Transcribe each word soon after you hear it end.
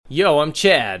Yo, I'm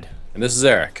Chad. And this is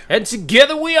Eric. And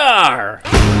together we are...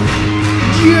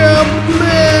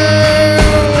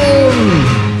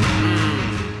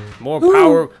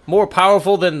 More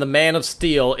powerful than the Man of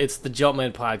Steel, it's the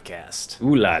Jumpman Podcast.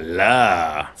 Ooh la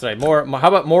la. That's right, how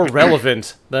about more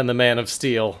relevant than the Man of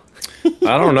Steel?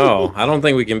 I don't know. I don't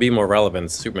think we can be more relevant than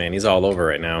Superman. He's all over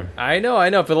right now. I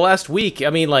know. For the last week, I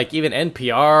mean, like, even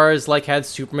NPR's, like, had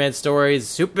Superman stories.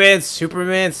 Superman.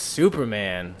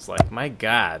 It's like, my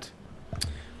God.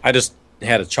 I just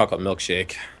had a chocolate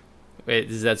milkshake. Wait,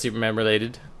 is that Superman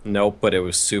related? Nope, but it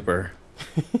was super.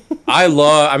 chocolate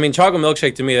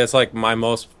milkshake to me, that's like my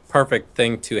most perfect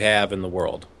thing to have in the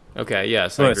world. Okay,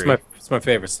 yes, I agree. It's my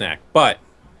favorite snack, but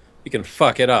you can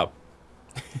fuck it up.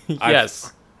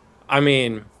 Yes. I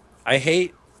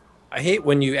hate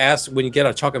when you get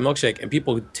a chocolate milkshake and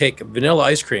people take vanilla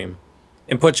ice cream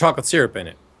and put chocolate syrup in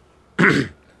it.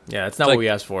 Yeah, that's not what we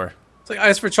asked for. It's like I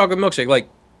asked for chocolate milkshake, like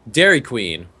Dairy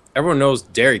Queen. Everyone knows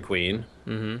Dairy Queen.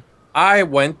 Mm-hmm. I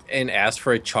went and asked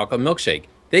for a chocolate milkshake.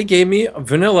 They gave me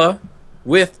vanilla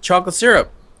with chocolate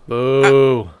syrup.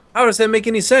 Boo. How does that make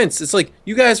any sense? It's like,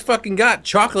 you guys fucking got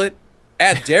chocolate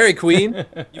at Dairy Queen.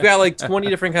 You got like 20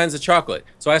 different kinds of chocolate.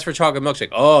 So I asked for chocolate milkshake.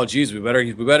 Oh, geez, we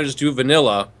better just do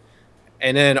vanilla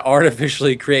and then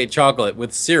artificially create chocolate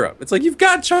with syrup. It's like, you've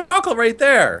got chocolate right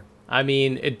there. I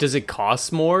mean, does it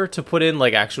cost more to put in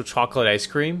like actual chocolate ice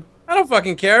cream? I don't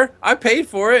fucking care. I paid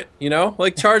for it,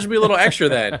 Like, charge me a little extra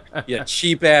then. You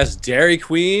cheap-ass Dairy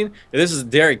Queen. If this is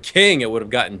Dairy King, it would have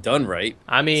gotten done right.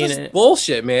 I mean... This is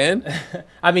bullshit, man.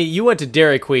 I mean, you went to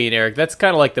Dairy Queen, Eric. That's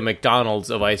kind of like the McDonald's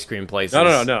of ice cream places.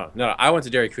 No. I went to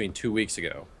Dairy Queen 2 weeks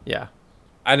ago. Yeah.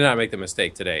 I did not make the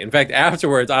mistake today. In fact,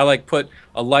 afterwards, I put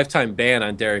a lifetime ban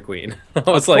on Dairy Queen. I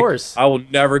was of course. I will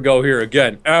never go here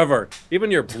again, ever.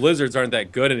 Even your blizzards aren't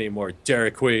that good anymore,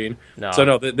 Dairy Queen. No.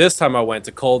 So this time I went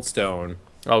to Cold Stone.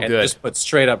 Oh, and good. Just put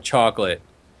straight up chocolate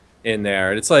in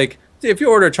there. And it's like, if you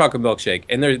order a chocolate milkshake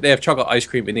and they have chocolate ice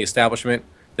cream in the establishment,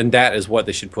 then that is what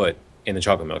they should put in the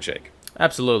chocolate milkshake.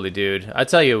 Absolutely, dude. I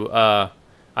tell you,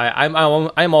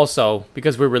 I'm also,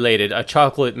 because we're related, a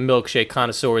chocolate milkshake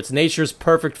connoisseur. It's nature's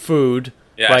perfect food,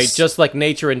 yes. Right? Just like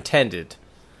nature intended.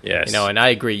 Yes. And I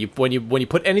agree. When you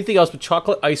put anything else but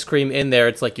chocolate ice cream in there,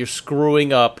 it's like you're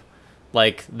screwing up,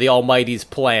 like, the Almighty's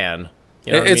plan.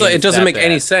 You know what I mean? Like, it doesn't make bad.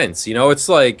 any sense. It's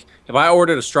like, if I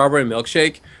ordered a strawberry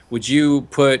milkshake, would you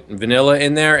put vanilla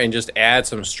in there and just add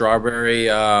some strawberry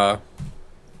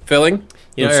filling?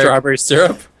 Strawberry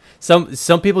syrup?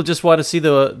 Some people just want to see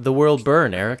the world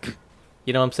burn, Eric.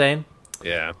 You know what I'm saying?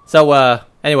 Yeah. So,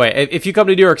 anyway, if you come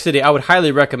to New York City, I would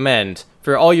highly recommend,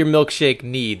 for all your milkshake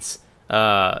needs,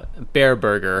 Bear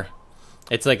Burger.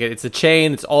 It's a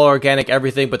chain, it's all organic,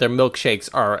 everything, but their milkshakes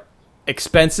are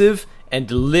expensive and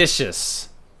delicious.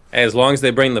 Hey, as long as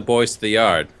they bring the boys to the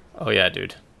yard. Oh, yeah,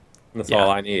 dude. That's all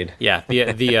I need. Yeah,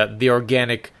 the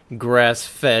organic,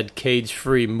 grass-fed,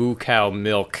 cage-free moo cow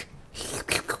milk.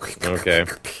 Okay.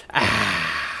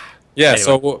 Yeah,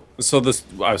 anyway. so this...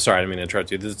 I'm sorry, I didn't mean to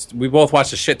interrupt you. We both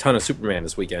watched a shit ton of Superman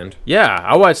this weekend. Yeah,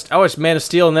 I watched Man of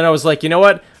Steel, and then I was like, you know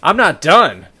what? I'm not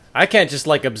done. I can't just,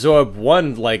 like, absorb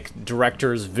one, like,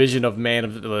 director's vision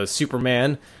of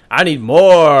Superman. I need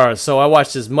more. So I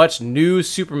watched as much new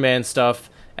Superman stuff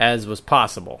as was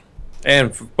possible.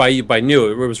 And by new,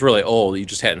 it was really old. You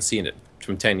just hadn't seen it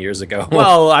from 10 years ago.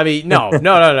 Well, I mean, no.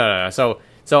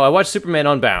 So I watched Superman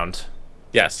Unbound.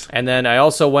 Yes. And then I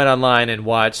also went online and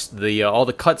watched all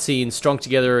the cutscenes strung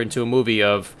together into a movie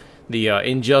of the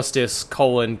Injustice: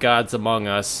 Gods Among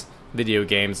Us video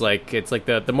games. Like, it's like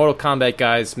the Mortal Kombat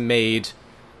guys made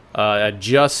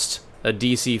just a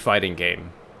DC fighting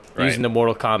game. Right. Using the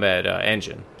Mortal Kombat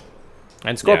engine.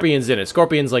 And Scorpion's in it.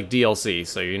 Scorpion's like DLC,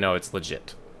 so you know it's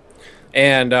legit.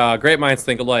 And great minds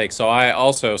think alike. So I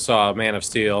also saw Man of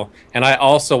Steel, and I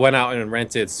also went out and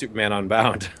rented Superman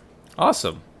Unbound.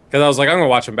 Awesome. Because I was like, I'm going to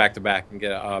watch them back to back and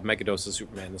get a mega dose of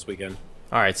Superman this weekend.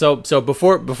 All right, so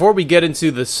before we get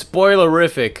into the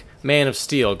spoilerific Man of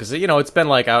Steel, because, it's been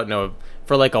like, I don't know,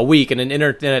 for like a week, and in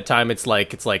internet time, it's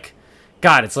like,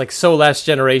 God, it's like so Last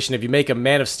Generation. If you make a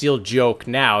Man of Steel joke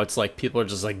now, it's like people are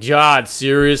just like, God,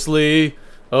 seriously?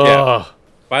 Ugh. Yeah.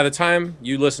 By the time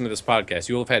you listen to this podcast,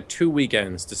 you will have had 2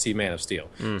 weekends to see Man of Steel.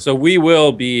 So we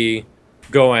will be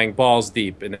going balls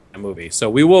deep in that movie. So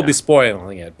we will be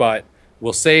spoiling it, but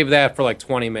we'll save that for like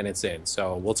 20 minutes in.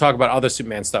 So we'll talk about other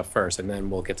Superman stuff first, and then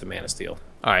we'll get to Man of Steel.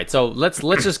 All right, so let's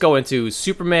just go into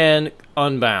Superman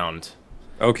Unbound.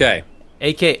 Okay.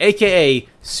 AKA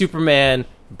Superman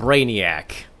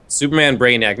Brainiac. Superman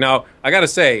Brainiac. Now, I got to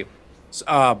say,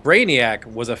 Brainiac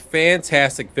was a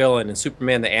fantastic villain in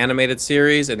Superman the Animated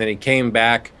Series, and then he came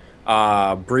back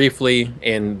briefly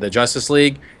in the Justice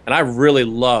League, and I really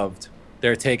loved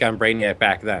their take on Brainiac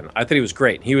back then. I thought he was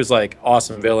great. He was like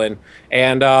awesome villain,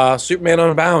 and Superman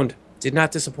Unbound did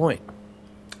not disappoint.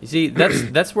 You see,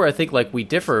 that's where I think like we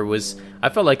differ. Was I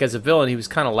felt like as a villain he was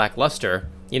kind of lackluster.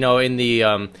 You know, in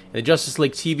the Justice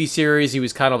League TV series, he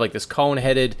was kind of like this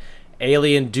cone-headed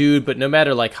alien dude. But no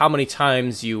matter like how many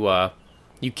times you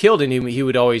killed him, he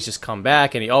would always just come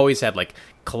back, and he always had like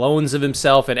clones of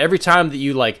himself. And every time that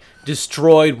you like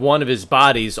destroyed one of his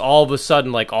bodies, all of a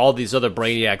sudden like all these other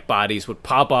Brainiac bodies would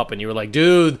pop up, and you were like,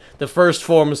 dude, the first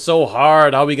form is so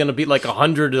hard. How are we gonna beat like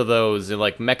 100 of those and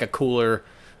like mecha cooler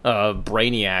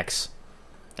Brainiacs?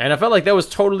 And I felt like that was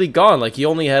totally gone. Like he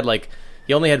only had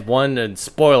one, and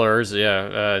spoilers,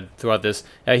 throughout this,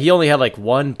 he only had like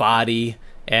one body,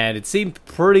 and it seemed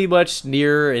pretty much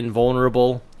near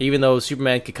invulnerable, even though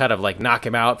Superman could kind of like knock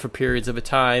him out for periods of a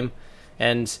time.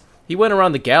 And he went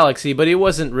around the galaxy, but he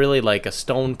wasn't really like a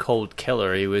stone cold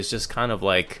killer. He was just kind of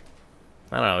like,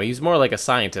 I don't know, he was more like a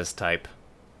scientist type.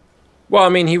 Well, I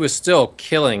mean, he was still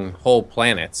killing whole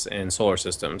planets and solar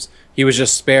systems. He was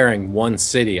just sparing one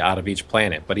city out of each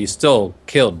planet, but he still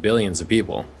killed billions of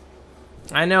people.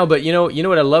 I know, but you know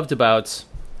what I loved about,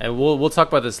 and we'll talk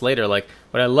about this later. Like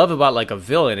what I love about like a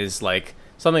villain is like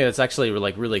something that's actually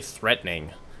like really threatening,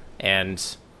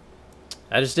 and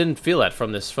I just didn't feel that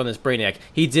from this Brainiac.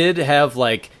 He did have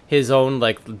like his own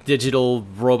like digital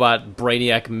robot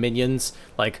Brainiac minions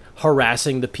like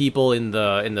harassing the people in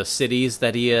the cities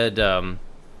that he had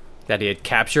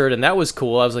captured, and that was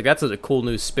cool. I was like, that's a cool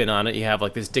new spin on it. You have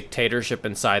like this dictatorship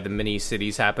inside the mini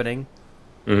cities happening.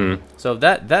 Mm-hmm. So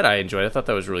that I enjoyed. I thought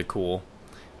that was really cool.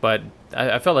 But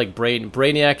I felt like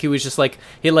Brainiac, he was just like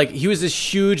he was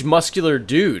this huge muscular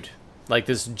dude, like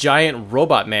this giant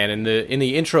robot man. In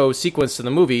the intro sequence to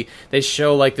the movie, they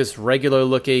show like this regular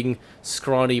looking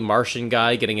scrawny Martian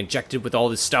guy getting injected with all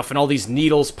this stuff and all these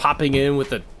needles popping in with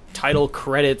the title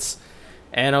credits.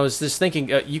 And I was just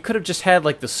thinking, you could have just had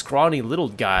like the scrawny little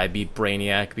guy be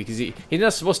Brainiac, because he's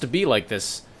not supposed to be like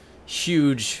this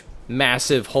huge,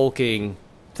 massive, hulking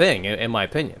thing, in my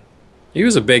opinion. He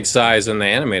was a big size in the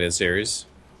animated series.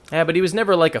 Yeah, but he was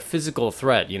never like a physical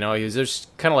threat, you know? He was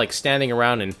just kind of like standing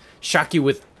around and shock you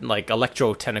with like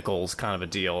electro tentacles kind of a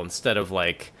deal, instead of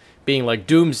like being like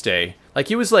Doomsday. Like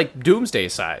he was like Doomsday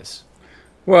size.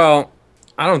 Well,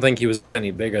 I don't think he was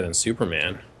any bigger than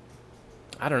Superman.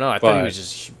 I don't know. I thought he was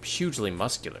just hugely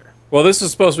muscular. Well, this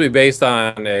is supposed to be based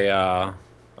on a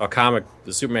comic,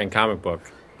 the Superman comic book.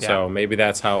 Yeah. So maybe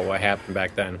that's what happened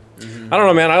back then. Mm-hmm. I don't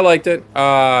know, man. I liked it.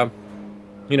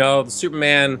 You know, the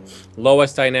Superman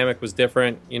Lois dynamic was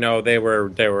different. You know, they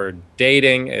were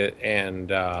dating,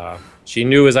 and she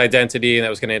knew his identity, and that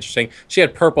was kind of interesting. She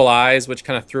had purple eyes, which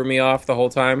kind of threw me off the whole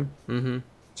time. Mm-hmm.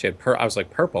 She had I was like,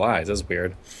 purple eyes. That's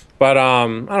weird. But I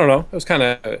don't know. It was kind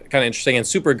of interesting. And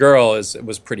Supergirl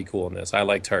was pretty cool in this. I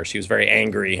liked her. She was very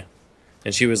angry,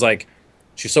 and she was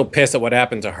so pissed at what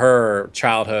happened to her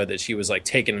childhood that she was like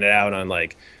taking it out on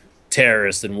like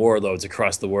terrorists and warlords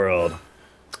across the world.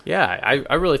 Yeah,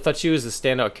 I really thought she was the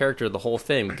standout character of the whole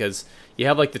thing, because you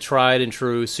have like the tried and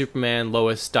true Superman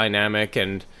Lois dynamic,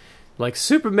 and like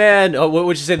Superman, what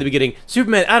would you say at the beginning?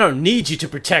 Superman, I don't need you to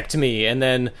protect me. And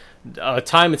then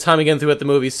time and time again throughout the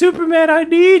movie, Superman, I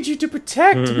need you to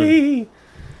protect me.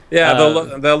 Yeah,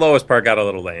 the Lois part got a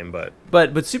little lame, but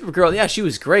Supergirl, yeah, she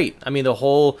was great. I mean, the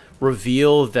whole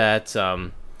reveal that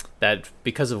that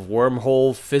because of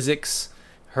wormhole physics,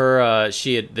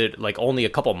 she had like only a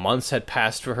couple months had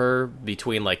passed for her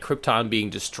between like Krypton being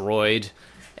destroyed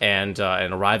and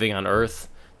arriving on Earth.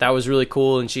 That was really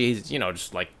cool, and she's, you know,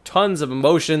 just like tons of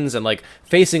emotions, and like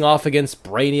facing off against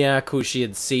Brainiac, who she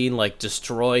had seen like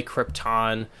destroy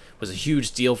Krypton, was a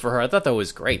huge deal for her. I thought that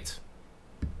was great.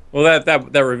 Well,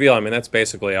 that reveal, I mean, that's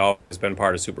basically always been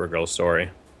part of Supergirl's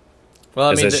story. Well,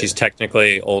 I mean, she's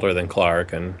technically older than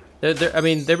Clark, and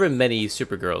there were many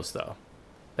Supergirls though.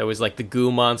 There was like the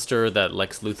goo monster that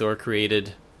Lex Luthor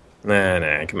created.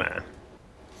 Nah, come on.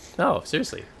 No,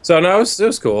 seriously. So no, it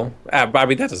was cool. I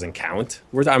mean, that doesn't count.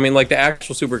 I mean, like the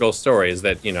actual Supergirl story is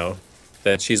that, you know,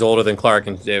 that she's older than Clark,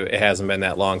 and it hasn't been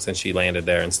that long since she landed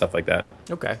there and stuff like that.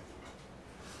 Okay.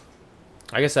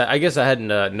 I guess I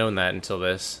hadn't known that until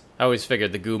this. I always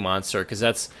figured the goo monster, because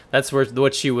that's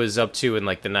what she was up to in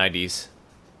like the 90s.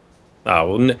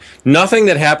 Oh, well, nothing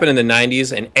that happened in the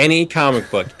 90s in any comic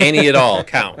book, any at all,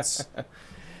 counts.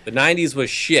 The 90s was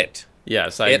shit.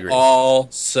 Yes, I agree. It all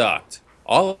sucked.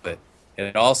 All of it.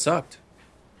 It all sucked.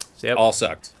 Yep. All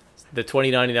sucked. The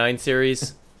 2099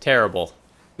 series, terrible.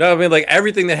 No, I mean, like,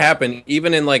 everything that happened,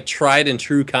 even in, like, tried and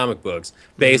true comic books,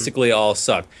 basically all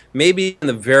sucked. Maybe in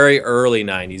the very early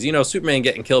 90s. You know, Superman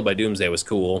getting killed by Doomsday was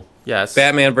cool. Yes.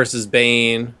 Batman versus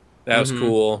Bane, that was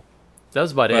cool. That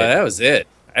was about But it. that was it.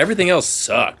 Everything else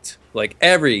sucked. Like,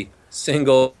 every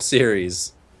single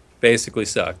series basically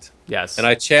sucked. Yes. And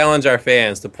I challenge our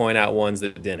fans to point out ones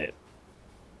that didn't.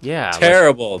 Yeah.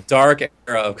 Terrible, dark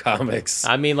era of comics.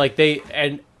 I mean, like,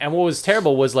 and what was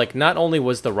terrible was, like, not only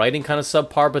was the writing kind of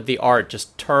subpar, but the art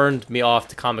just turned me off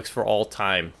to comics for all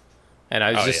time. And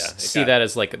I see that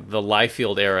as, like, the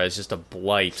Liefeld era is just a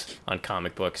blight on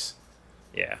comic books.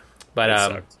 Yeah.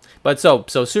 But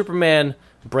so Superman,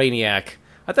 Brainiac,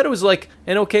 I thought it was like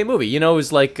an okay movie. You know, it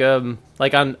was like on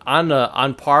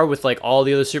par with like all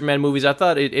the other Superman movies. I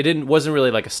thought it wasn't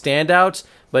really like a standout,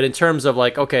 but in terms of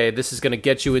like, okay, this is going to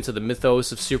get you into the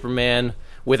mythos of Superman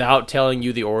without telling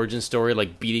you the origin story,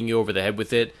 like beating you over the head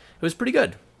with it. It was pretty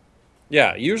good.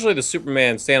 Yeah, usually the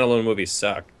Superman standalone movies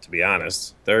suck, to be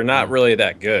honest. They're not really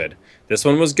that good. This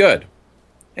one was good.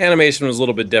 Animation was a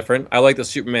little bit different. I like that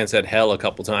Superman said hell a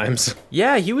couple times.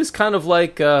 Yeah, he was kind of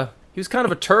like he was kind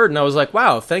of a turd, and I was like,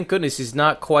 wow, thank goodness he's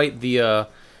not quite the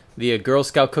Girl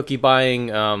Scout cookie buying,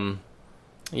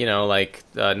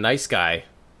 nice guy.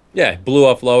 Yeah, blew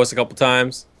off Lois a couple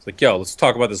times. It's like, yo, let's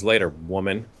talk about this later,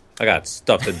 woman. I got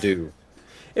stuff to do.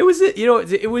 It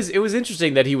was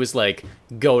interesting that he was like,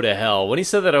 go to hell. When he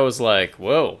said that, I was like,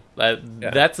 whoa,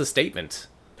 that's a statement.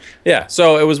 Yeah,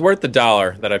 so it was worth the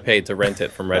 $1 that I paid to rent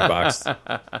it from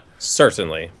Redbox.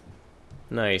 Certainly.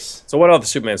 Nice. So what other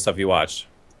Superman stuff you watched?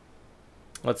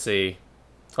 Let's see.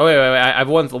 Oh, wait. I have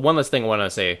one last thing I want to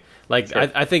say. Like,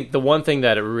 sure. I think the one thing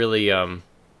that it really,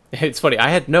 it's funny. I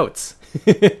had notes,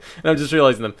 and I'm just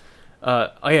realizing them.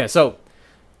 So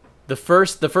the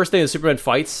first thing that Superman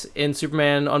fights in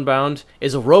Superman Unbound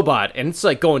is a robot, and it's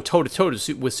like going toe to toe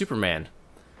with Superman.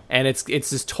 And it's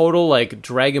this total like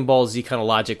Dragon Ball Z kind of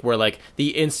logic where like the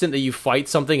instant that you fight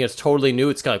something that's totally new,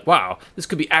 it's kind of like, wow, this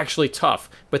could be actually tough.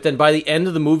 But then by the end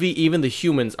of the movie, even the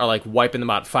humans are like wiping them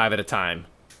out 5 at a time.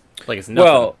 Like it's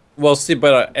nothing. Well, see,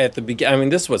 but at the beginning, I mean,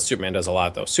 this is what Superman does a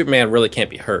lot though. Superman really can't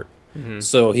be hurt,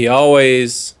 so he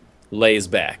always lays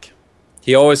back.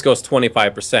 He always goes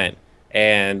 25%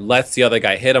 and lets the other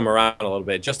guy hit him around a little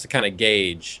bit just to kind of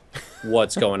gauge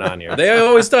what's going on here. He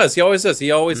always does. He always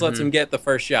lets him get the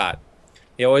first shot.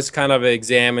 He always kind of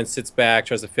examines, sits back,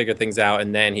 tries to figure things out,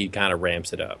 and then he kind of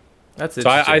ramps it up. That's so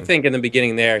interesting. I think in the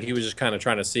beginning there, he was just kind of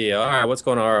trying to see, all right, what's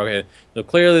going on? All right, okay, so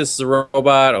clearly this is a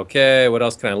robot. Okay, what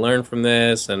else can I learn from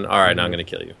this? And all right, now I'm going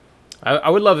to kill you. I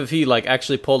would love if he like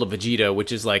actually pulled a Vegeta,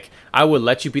 which is like, I would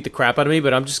let you beat the crap out of me,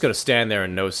 but I'm just going to stand there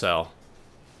and no sell.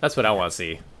 That's what I want to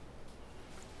see.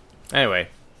 Anyway,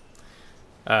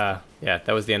 that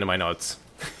was the end of my notes.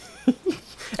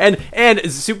 and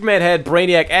Superman had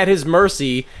Brainiac at his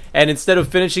mercy, and instead of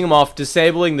finishing him off,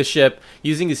 disabling the ship,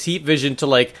 using his heat vision to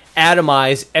like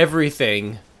atomize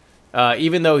everything,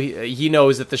 even though he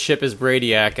knows that the ship is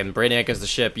Brainiac and Brainiac is the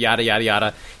ship, yada yada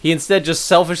yada. He instead just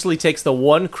selfishly takes the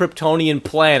one Kryptonian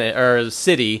planet or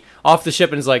city off the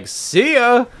ship and is like, "See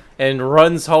ya," and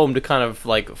runs home to kind of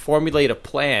like formulate a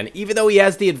plan, even though he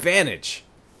has the advantage.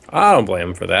 I don't blame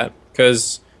him for that,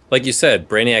 because, like you said,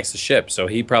 Brainiac's the ship, so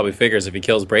he probably figures if he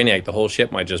kills Brainiac, the whole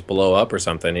ship might just blow up or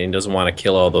something, and he doesn't want to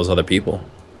kill all those other people.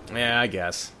 Yeah, I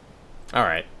guess. All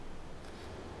right.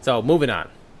 So, moving on.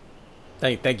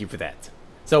 Thank you for that.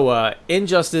 So,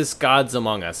 Injustice: Gods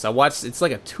Among Us. I watched, it's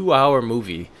like a 2-hour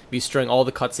movie, if you string all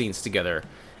the cutscenes together.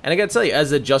 And I gotta tell you,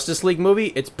 as a Justice League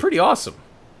movie, it's pretty awesome.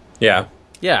 Yeah.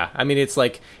 Yeah, I mean, it's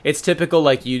like, it's typical,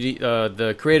 like,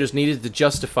 the creators needed to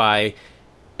justify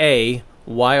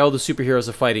why all the superheroes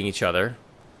are fighting each other.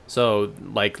 So,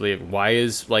 like, why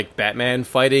is, like, Batman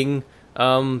fighting,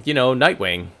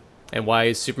 Nightwing? And why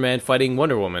is Superman fighting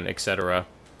Wonder Woman, etc.?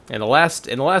 And the last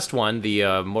one,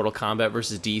 the Mortal Kombat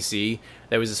versus DC,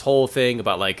 there was this whole thing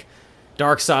about, like,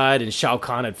 Darkseid and Shao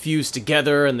Kahn had fused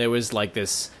together, and there was, like,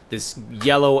 this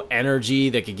yellow energy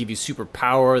that could give you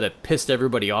superpower that pissed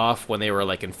everybody off when they were,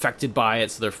 like, infected by it,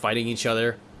 so they're fighting each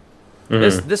other.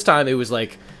 This time, it was,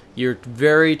 like, your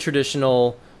very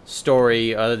traditional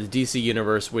story of the DC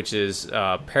universe, which is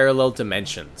parallel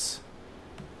dimensions.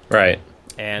 Right.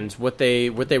 And what they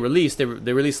released, they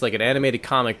released like an animated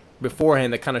comic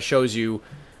beforehand that kind of shows you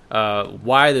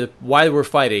why we're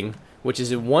fighting, which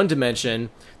is in one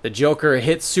dimension, the Joker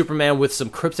hits Superman with some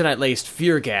kryptonite-laced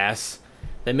fear gas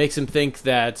that makes him think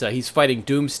that he's fighting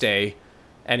Doomsday,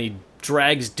 and he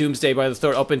drags Doomsday by the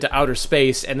throat up into outer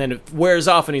space, and then it wears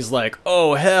off, and he's like,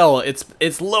 oh hell,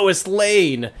 it's Lois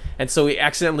Lane, and so he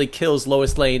accidentally kills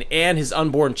Lois Lane and his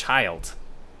unborn child.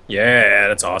 Yeah,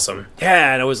 that's awesome.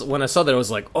 Yeah, and when I saw that, I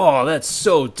was like, oh, that's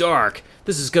so dark.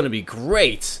 This is gonna be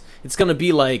great. It's gonna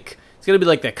be like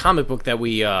that comic book that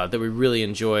we really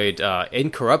enjoyed,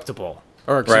 Incorruptible,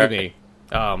 or excuse me,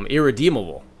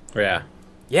 Irredeemable. Yeah.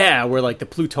 Yeah, where like the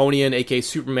Plutonian, aka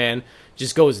Superman,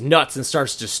 just goes nuts and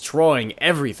starts destroying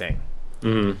everything.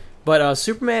 Mm-hmm. But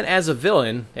Superman as a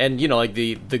villain, and like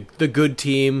the good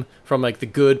team from like the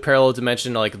good parallel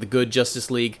dimension, like the good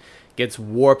Justice League, gets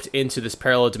warped into this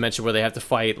parallel dimension where they have to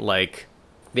fight like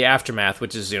the aftermath,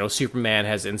 which is Superman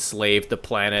has enslaved the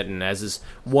planet and has this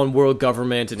one world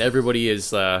government, and everybody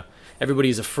is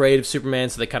afraid of Superman,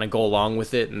 so they kind of go along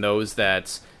with it, and those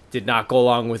that did not go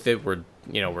along with it were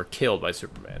killed by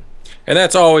Superman. And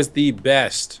that's always the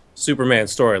best Superman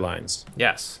storylines.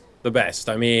 Yes. The best.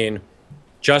 I mean,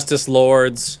 Justice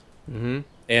Lords Mm-hmm.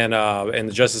 and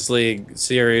the Justice League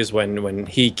series when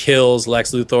he kills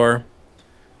Lex Luthor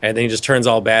and then he just turns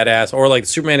all badass. Or like the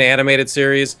Superman animated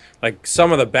series, like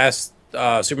some of the best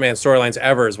Superman storylines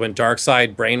ever is when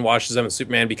Darkseid brainwashes him and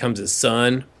Superman becomes his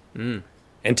son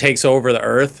and takes over the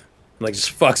Earth. And, like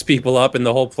just fucks people up and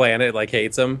the whole planet like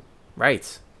hates him.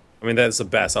 Right. I mean, that's the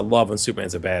best. I love when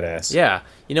Superman's a badass. Yeah,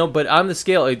 but on the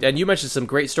scale, and you mentioned some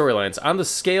great storylines, on the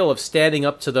scale of standing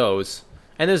up to those,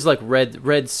 and there's like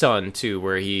Red Sun too,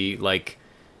 where he like,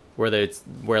 where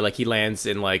he lands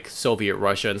in like Soviet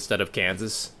Russia instead of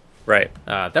Kansas. Right.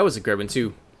 That was a great one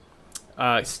too.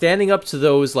 Standing up to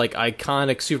those like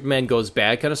iconic Superman goes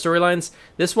bad kind of storylines,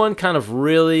 this one kind of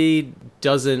really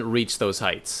doesn't reach those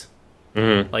heights.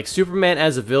 Mm-hmm. Like Superman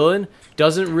as a villain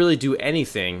doesn't really do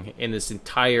anything in this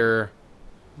entire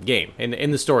game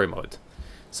in the story mode.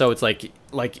 So it's like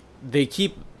they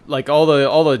keep like all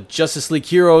the Justice League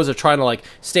heroes are trying to like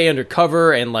stay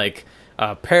undercover, and like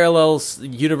parallel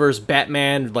universe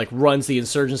Batman like runs the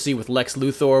insurgency with Lex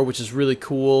Luthor, which is really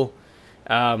cool.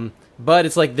 But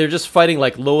it's like they're just fighting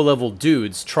like low-level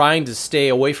dudes trying to stay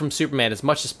away from Superman as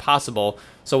much as possible.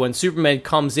 So when Superman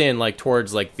comes in like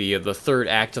towards like the third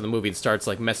act of the movie and starts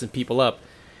like messing people up,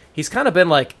 he's kind of been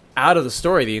like out of the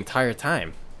story the entire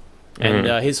time.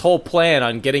 And his whole plan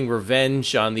on getting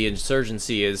revenge on the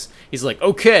insurgency is he's like,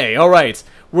 okay, all right,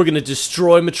 we're going to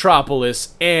destroy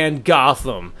Metropolis and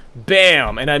Gotham.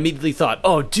 Bam! And I immediately thought,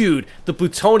 oh, dude, the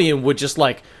plutonium would just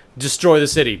like destroy the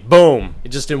city. Boom!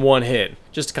 Just in one hit.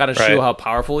 Just to kind of show how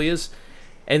powerful he is.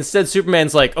 And instead,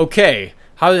 Superman's like, okay,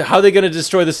 how are they going to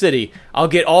destroy the city? I'll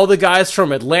get all the guys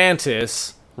from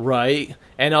Atlantis, right?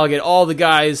 And I'll get all the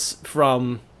guys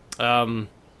from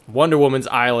Wonder Woman's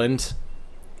island,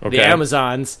 the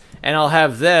Amazons, and I'll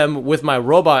have them with my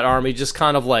robot army just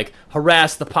kind of like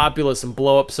harass the populace and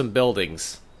blow up some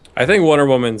buildings. I think Wonder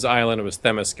Woman's island was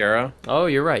Themyscira. Oh,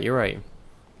 you're right.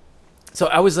 So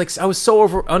I was so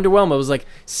underwhelmed. I was like,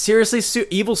 seriously,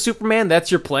 evil Superman, that's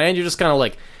your plan? You're just kind of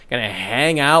like gonna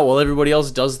hang out while everybody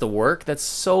else does the work? That's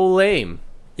so lame.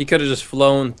 He could have just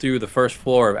flown through the first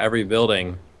floor of every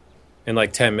building in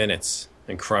like 10 minutes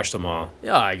and crushed them all.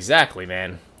 Yeah, exactly,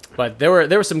 man. But there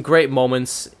were some great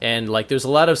moments, and like there's a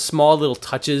lot of small little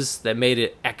touches that made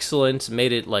it excellent,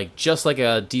 made it like just like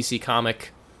a DC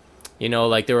comic.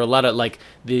 Like there were a lot of like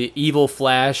the evil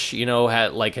Flash,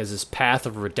 has this path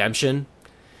of redemption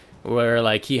where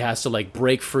like he has to like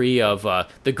break free of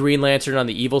the Green Lantern on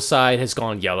the evil side has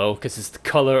gone yellow because it's the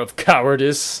color of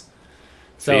cowardice.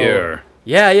 So, fear.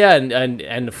 Yeah,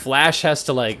 and Flash has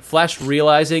to like Flash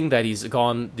realizing that he's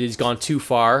gone too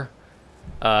far,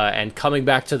 and coming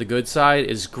back to the good side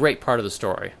is a great part of the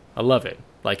story. I love it.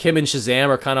 Like him and Shazam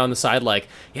are kind of on the side, like,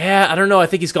 yeah, I don't know, I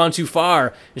think he's gone too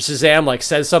far. And Shazam like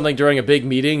says something during a big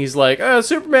meeting. He's like,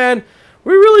 Superman,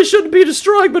 we really shouldn't be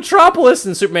destroying Metropolis.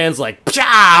 And Superman's like,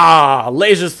 pshaw,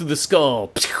 lasers through the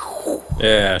skull.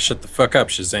 Yeah, shut the fuck up,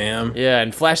 Shazam. Yeah,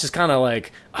 and Flash is kind of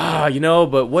like,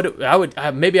 but what I would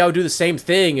maybe I would do the same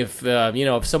thing if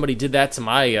if somebody did that to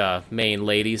my main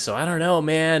lady. So I don't know,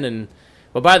 man.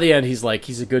 But by the end, he's like,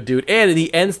 he's a good dude. And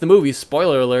he ends the movie.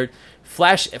 Spoiler alert.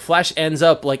 Flash ends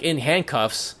up like in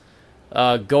handcuffs,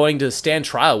 going to stand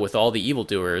trial with all the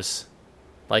evildoers.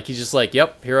 Like he's just like,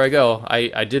 yep, here I go.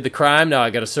 I did the crime. Now I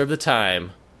got to serve the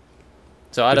time.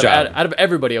 So out of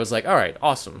everybody, I was like, all right,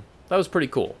 awesome. That was pretty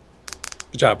cool.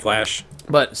 Good job, Flash.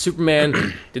 But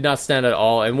Superman did not stand at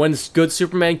all. And when good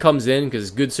Superman comes in, because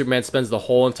good Superman spends the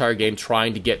whole entire game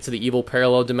trying to get to the evil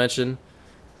parallel dimension.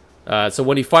 So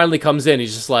when he finally comes in,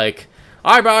 he's just like,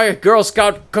 I buy Girl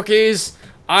Scout cookies.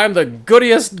 I'm the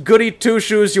goodiest goody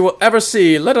two-shoes you will ever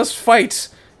see. Let us fight,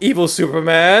 evil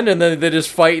Superman. And then they just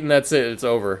fight, and that's it. It's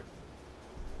over.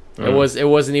 It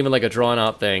wasn't even like a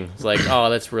drawn-out thing. It's like, oh,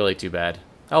 that's really too bad.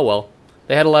 Oh, well.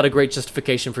 They had a lot of great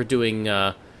justification for doing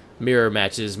mirror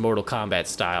matches, Mortal Kombat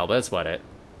style, but that's about it.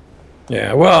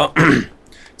 Yeah, well,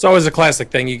 it's always a classic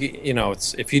thing. You know,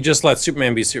 it's if you just let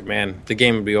Superman be Superman, the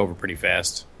game would be over pretty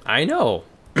fast. I know.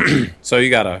 So you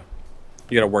gotta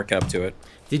work up to it.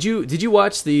 Did you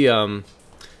watch the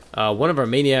one of our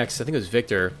maniacs? I think it was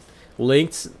Victor.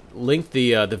 Linked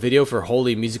the video for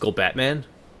Holy Musical Batman.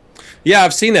 Yeah,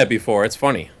 I've seen that before. It's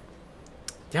funny.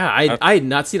 Yeah, I had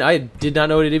not seen. I did not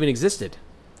know it even existed.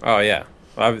 Oh yeah,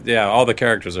 yeah. All the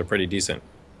characters are pretty decent.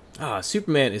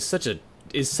 Superman is such a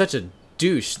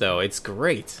douche though. It's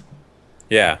great.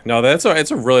 Yeah, no, it's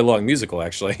a really long musical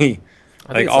actually.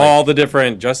 Like all the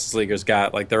different Justice Leaguers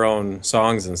got like their own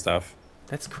songs and stuff.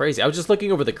 That's crazy. I was just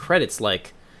looking over the credits,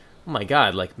 like, oh my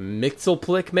god, like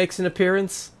Mxyzptlk makes an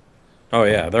appearance. Oh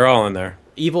yeah, they're all in there.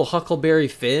 Evil Huckleberry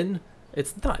Finn.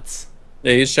 It's nuts.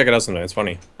 Yeah, you should check it out sometime. It's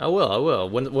funny. I will.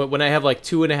 When I have like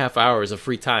 2.5 hours of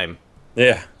free time.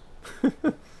 Yeah.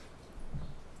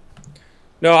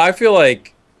 No, I feel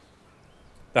like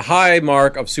the high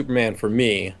mark of Superman for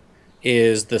me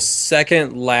is the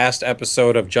second last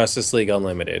episode of Justice League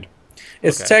Unlimited.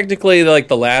 It's technically like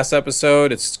the last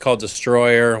episode. It's called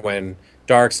Destroyer, when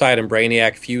Darkseid and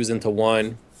Brainiac fuse into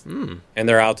one, and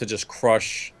they're out to just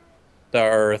crush the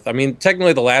Earth. I mean,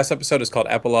 technically the last episode is called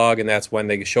Epilogue, and that's when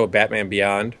they show Batman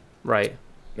Beyond. Right.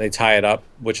 They tie it up,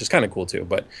 which is kind of cool too.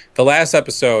 But the last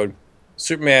episode,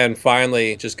 Superman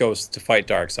finally just goes to fight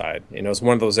Darkseid. You know, it's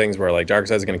one of those things where like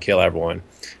Darkseid's going to kill everyone,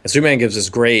 and Superman gives this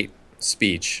great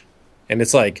speech, and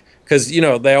it's like, because you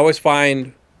know they always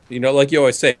find, you know, like you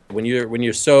always say, when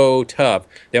you're so tough,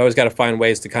 they always got to find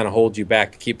ways to kind of hold you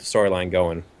back to keep the storyline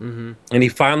going. Mm-hmm. And he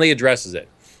finally addresses it.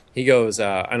 He goes,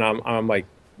 and I'm like,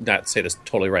 not say this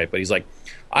totally right, but he's like,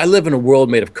 I live in a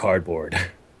world made of cardboard.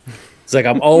 It's like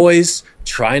I'm always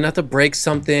trying not to break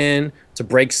something, to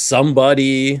break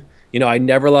somebody. You know, I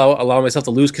never allow myself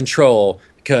to lose control,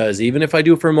 because even if I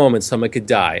do for a moment, someone could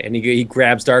die. And he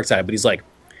grabs Darkseid, but he's like,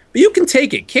 but you can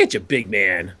take it, can't you, big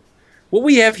man? What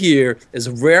we have here is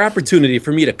a rare opportunity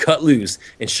for me to cut loose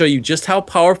and show you just how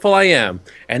powerful I am.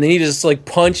 And then he just like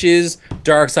punches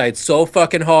Darkseid so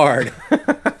fucking hard,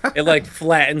 it like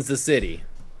flattens the city.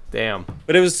 Damn.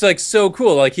 But it was like so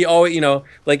cool. Like he always, you know,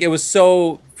 like it was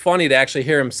so funny to actually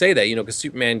hear him say that, you know, because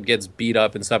Superman gets beat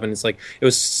up and stuff, and it's like it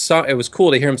was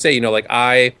cool to hear him say, you know, like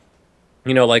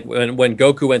you know, like when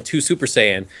Goku went to Super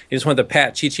Saiyan, he just wanted to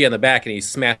pat Chi-Chi on the back and he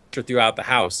smashed her throughout the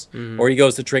house. Mm-hmm. Or he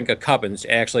goes to drink a cup and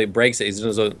actually breaks it. He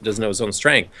doesn't know his own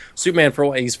strength. Superman,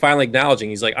 he's finally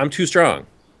acknowledging, he's like, I'm too strong.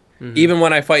 Mm-hmm. Even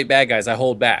when I fight bad guys, I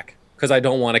hold back because I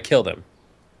don't want to kill them.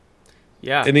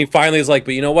 Yeah. And he finally is like,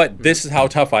 but you know what? This is how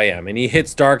tough I am. And he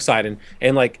hits Darkseid,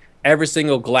 and like every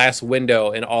single glass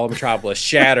window in all of Metropolis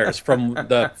shatters from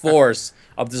the force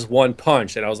of this one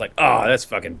punch. And I was like, oh, that's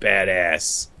fucking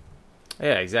badass.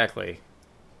 Yeah, exactly.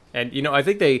 And you know, I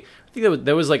think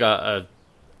there was like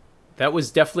that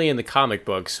was definitely in the comic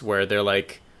books where they're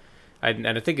like, I don't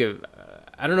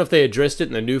know if they addressed it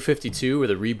in the New 52 where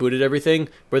they rebooted everything,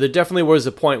 but there definitely was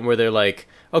a point where they're like,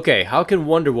 okay, how can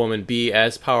Wonder Woman be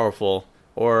as powerful,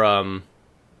 or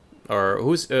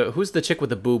who's the chick with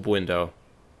the boob window?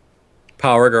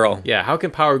 Power Girl. Yeah, how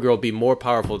can Power Girl be more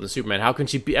powerful than Superman? How can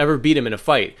she ever beat him in a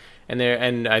fight?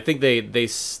 And I think they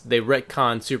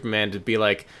retconned Superman to be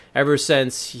like, ever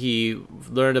since he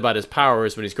learned about his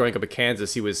powers when he's growing up in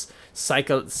Kansas, he was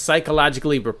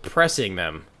psychologically repressing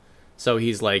them. So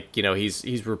he's like, you know,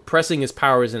 he's repressing his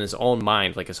powers in his own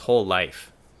mind, like his whole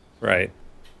life. Right.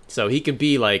 So he can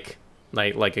be like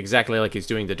exactly like he's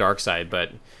doing the Darkseid,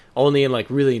 but only in like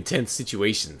really intense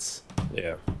situations.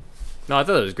 Yeah. No, I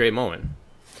thought it was a great moment.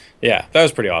 Yeah, that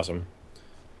was pretty awesome.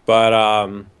 But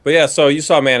yeah, so you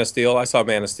saw Man of Steel. I saw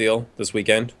Man of Steel this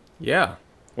weekend. Yeah.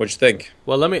 What'd you think?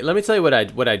 Well, let me tell you what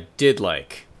I did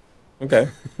like. Okay.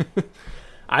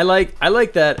 I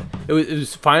like that it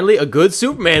was finally a good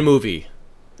Superman movie.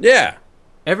 Yeah.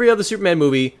 Every other Superman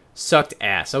movie sucked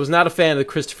ass. I was not a fan of the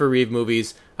Christopher Reeve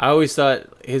movies. I always thought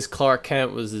his Clark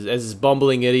Kent was as this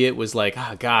bumbling idiot was like,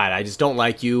 oh God, I just don't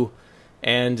like you.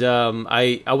 And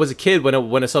I was a kid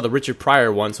when I saw the Richard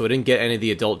Pryor one, so I didn't get any of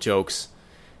the adult jokes.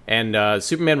 And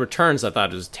Superman Returns, I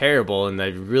thought it was terrible, and I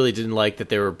really didn't like that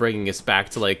they were bringing us back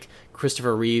to like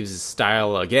Christopher Reeve's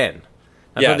style again.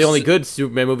 I thought the only good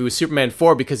Superman movie was Superman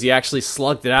 4 because he actually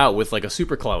slugged it out with like a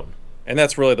super clone. And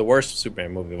that's really the worst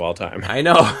Superman movie of all time. I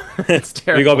know. It's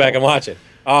terrible. You go back and watch it.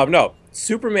 No,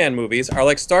 Superman movies are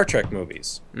like Star Trek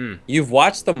movies. You've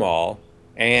watched them all,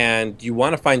 and you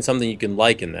want to find something you can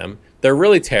like in them. They're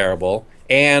really terrible.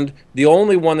 And the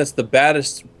only one that's the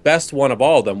best one of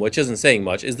all of them, which isn't saying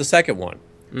much, is the second one.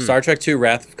 Star Trek II,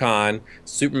 Wrath of Khan,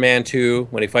 Superman 2,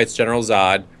 when he fights General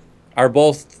Zod, are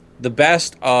both the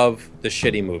best of the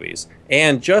shitty movies.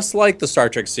 And just like the Star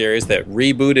Trek series that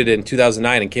rebooted in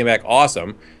 2009 and came back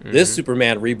awesome, this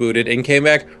Superman rebooted and came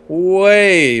back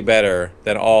way better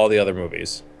than all the other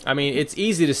movies. I mean, it's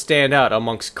easy to stand out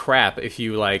amongst crap if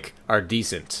you, like, are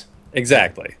decent.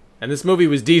 Exactly. And this movie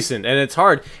was decent, and it's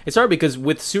hard. It's hard because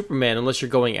with Superman, unless you're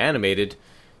going animated,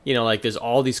 you know, like, there's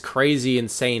all these crazy,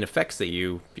 insane effects that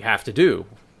you have to do.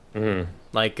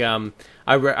 Like,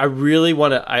 I really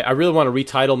want to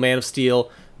retitle Man of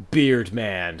Steel Beard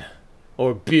Man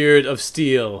or Beard of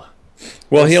Steel.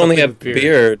 Well, he only had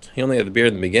beard. He only had the beard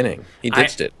in the beginning. He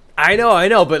ditched it. I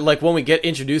know, but like when we get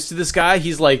introduced to this guy,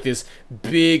 he's like this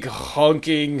big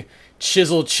honking,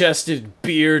 chisel-chested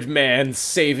beard man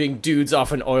saving dudes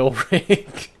off an oil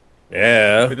rig.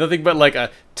 Yeah. With nothing but like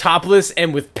a topless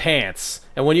and with pants.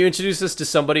 And when you introduce this to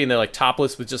somebody and they're like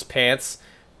topless with just pants,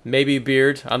 maybe a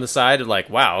beard on the side, like,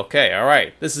 wow, okay, all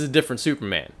right, this is a different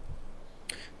Superman.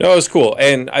 No, it was cool.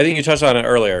 And I think you touched on it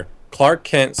earlier. Clark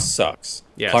Kent sucks.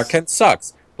 Yes. Clark Kent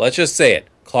sucks. Let's just say it.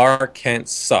 Clark Kent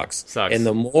sucks. Sucks. And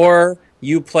the more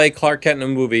you play Clark Kent in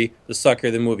a movie, the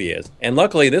suckier the movie is. And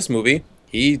luckily, this movie,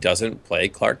 he doesn't play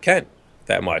Clark Kent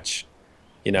that much.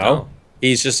 You know? No.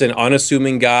 He's just an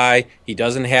unassuming guy. He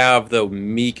doesn't have the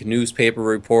meek newspaper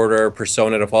reporter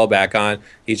persona to fall back on.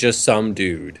 He's just some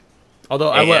dude. Although,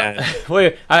 I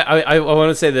want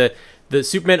to say that the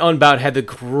Superman Unbound had the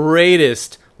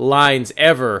greatest lines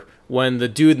ever when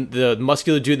the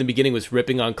muscular dude in the beginning was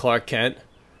ripping on Clark Kent.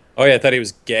 Oh, yeah, I thought he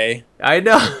was gay. I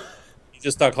know. He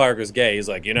just thought Clark was gay. He's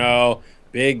like, you know,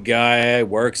 big guy,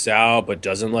 works out, but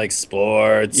doesn't like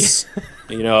sports.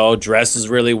 You know, dresses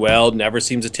really well, never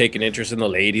seems to take an interest in the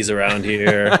ladies around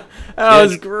here. That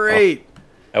was great.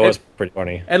 That was pretty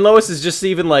funny. And Lois is just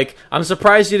even like, I'm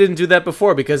surprised you didn't do that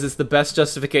before because it's the best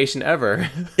justification ever.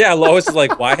 Yeah, Lois is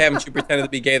like, why haven't you pretended to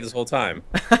be gay this whole time?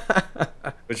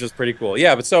 Which was pretty cool.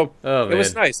 Yeah, but so it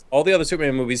was nice. All the other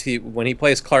Superman movies, when he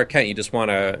plays Clark Kent, you just want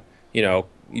to, you know,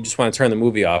 turn the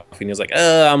movie off. And he's like,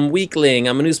 I'm weakling.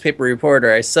 I'm a newspaper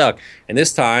reporter. I suck. And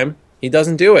this time, he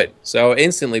doesn't do it. So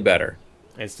instantly better.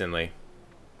 Instantly.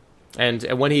 And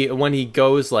when he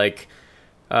goes like...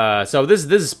 so this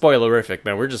is spoilerific,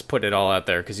 man. We're just putting it all out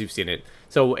there because you've seen it.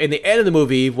 So in the end of the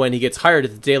movie, when he gets hired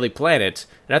at the Daily Planet,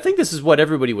 and I think this is what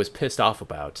everybody was pissed off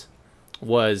about,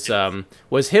 was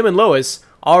him and Lois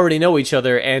already know each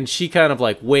other, and she kind of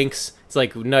like winks. It's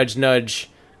like nudge, nudge.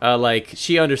 Like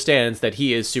she understands that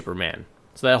he is Superman.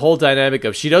 So that whole dynamic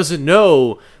of she doesn't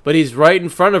know, but he's right in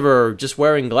front of her, just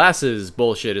wearing glasses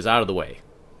bullshit is out of the way.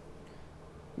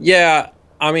 Yeah,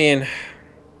 I mean...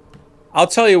 I'll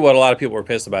tell you what a lot of people were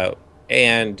pissed about,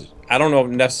 and I don't know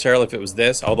necessarily if it was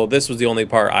this, although this was the only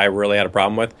part I really had a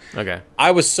problem with. Okay.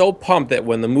 I was so pumped that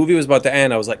when the movie was about to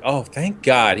end, I was like, oh, thank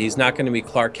God he's not going to be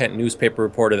Clark Kent newspaper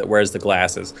reporter that wears the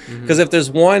glasses. Because if there's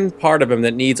one part of him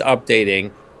that needs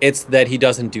updating, it's that he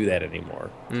doesn't do that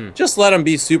anymore. Just let him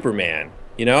be Superman,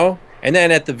 you know? And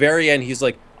then at the very end, he's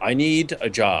like, I need a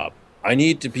job. I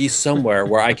need to be somewhere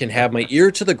where I can have my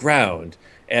ear to the ground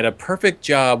at a perfect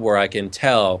job where I can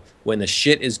tell when the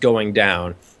shit is going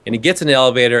down. And he gets in an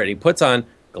elevator and he puts on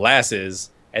glasses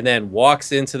and then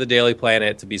walks into the Daily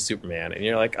Planet to be Superman. And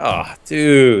you're like, oh,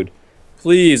 dude,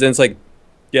 please. And it's like,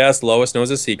 yes, Lois knows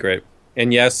a secret.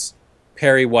 And yes,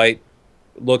 Perry White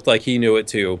looked like he knew it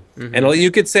too. And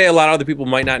you could say a lot of other people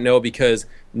might not know because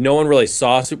no one really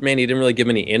saw Superman. He didn't really give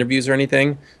any interviews or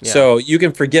anything. Yeah. So you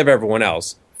can forgive everyone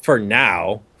else for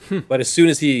now. But as soon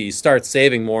as he starts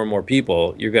saving more and more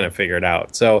people, you're going to figure it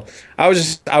out. So I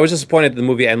was disappointed that the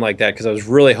movie ended like that because I was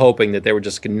really hoping that they were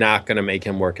just not going to make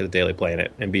him work at the Daily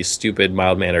Planet and be stupid,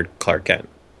 mild-mannered Clark Kent.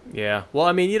 Yeah. Well,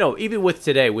 I mean, you know, even with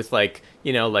today, with like,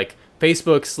 you know, like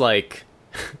Facebook's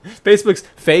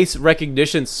face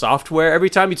recognition software, every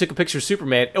time you took a picture of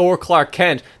Superman or Clark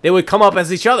Kent, they would come up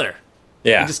as each other.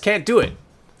 Yeah. You just can't do it.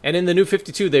 And in the New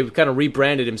 52, they kind of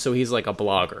rebranded him so he's like a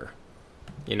blogger.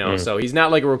 You know, so he's not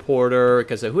like a reporter,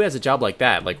 because who has a job like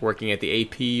that, like working at the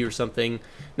AP or something?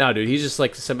 No, dude, he's just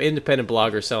like some independent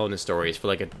blogger selling his stories for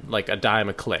like a dime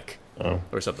a click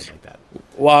or something like that.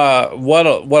 Well, what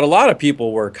a lot of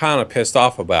people were kind of pissed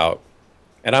off about,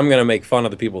 and I'm going to make fun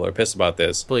of the people that are pissed about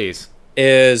this. Please.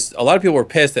 Is a lot of people were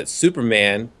pissed that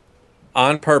Superman,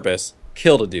 on purpose,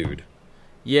 killed a dude.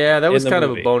 Yeah, that was kind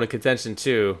of a bone of contention,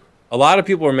 too. A lot of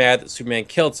people were mad that Superman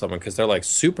killed someone because they're like,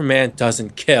 Superman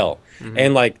doesn't kill.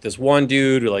 And like this one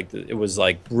dude who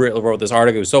wrote this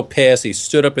article, he was so pissed, he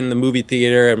stood up in the movie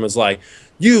theater and was like,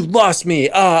 you lost me,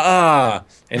 And I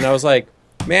was like,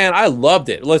 man, I loved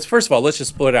it. First of all, let's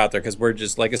just split it out there because we're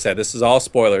just, like I said, this is all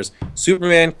spoilers.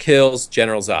 Superman kills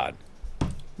General Zod.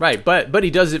 Right, but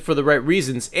he does it for the right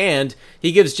reasons, and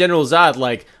he gives General Zod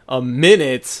like a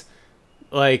minute,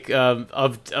 like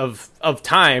of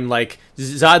time. Like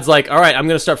Zod's like, all right, I'm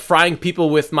gonna start frying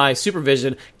people with my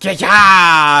supervision,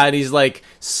 and he's like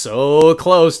so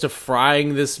close to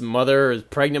frying this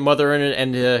pregnant mother,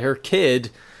 and her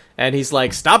kid, and he's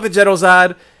like, stop it, General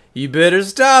Zod, you better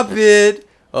stop it.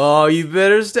 Oh, you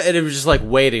better stay. And it was just like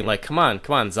waiting, like, come on,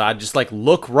 Zod, just like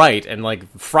look right and like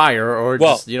fry her, or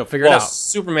just figure it out.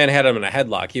 Superman had him in a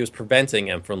headlock. He was preventing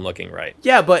him from looking right.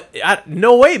 Yeah, but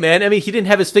no way, man. I mean, he didn't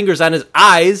have his fingers on his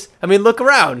eyes. I mean, look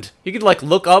around. You could like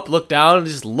look up, look down, and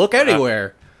just look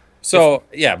anywhere.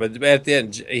 But at the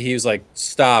end he was like,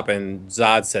 stop, and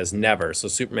Zod says never. So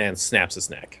Superman snaps his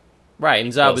neck. Right,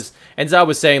 and Zod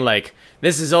was saying like,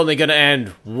 this is only gonna end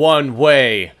one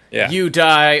way. Yeah. You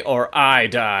die or I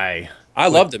die. I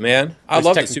loved it, man. I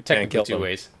loved that Superman killed him. 2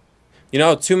 ways.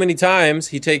 Too many times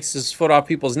he takes his foot off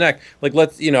people's neck. Like,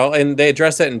 and they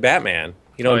address that in Batman.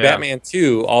 In Batman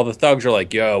 2, all the thugs are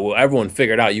like, yo, well, everyone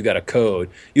figured out you got a code.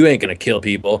 You ain't going to kill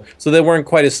people. So they weren't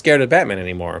quite as scared of Batman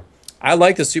anymore. I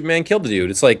like that Superman killed the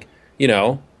dude. It's like,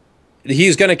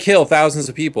 he's going to kill thousands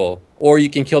of people, or you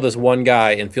can kill this one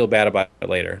guy and feel bad about it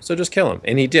later. So just kill him.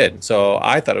 And he did. So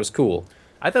I thought it was cool.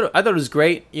 I thought it was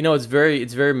great. It's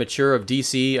very mature of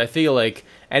DC. I feel like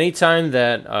anytime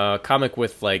that comic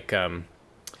with like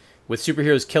with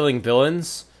superheroes killing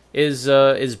villains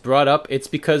is brought up, it's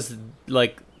because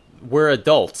like we're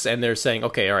adults and they're saying,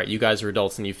 okay, all right, you guys are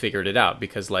adults and you figured it out,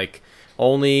 because like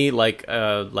only like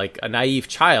a naive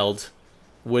child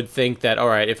would think that, all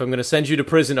right, if I'm going to send you to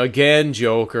prison again,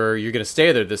 Joker, you're going to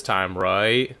stay there this time,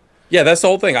 right? Yeah, that's the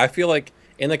whole thing. I feel like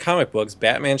in the comic books,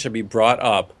 Batman should be brought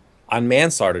up on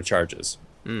manslaughter charges.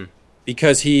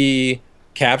 Because he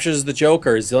captures the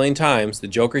Joker a zillion times, the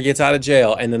Joker gets out of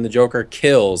jail, and then the Joker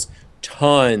kills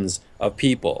tons of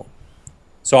people.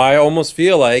 So I almost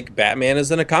feel like Batman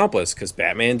is an accomplice, because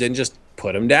Batman didn't just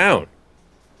put him down.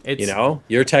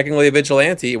 You're technically a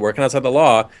vigilante working outside the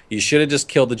law. You should have just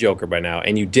killed the Joker by now,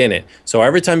 and you didn't. So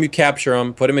every time you capture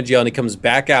him, put him in jail, and he comes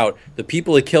back out, the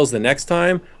people he kills the next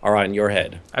time are on your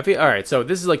head. I feel all right. So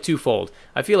this is like twofold.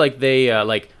 I feel like they all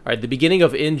right. The beginning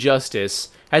of Injustice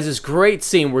has this great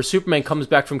scene where Superman comes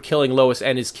back from killing Lois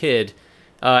and his kid,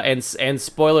 and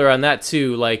spoiler on that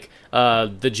too. Like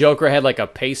the Joker had like a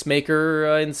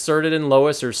pacemaker inserted in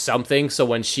Lois or something. So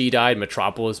when she died,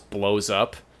 Metropolis blows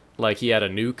up. Like he had a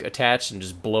nuke attached and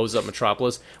just blows up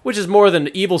Metropolis, which is more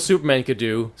than evil Superman could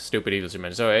do. Stupid evil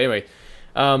Superman. So anyway,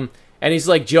 and he's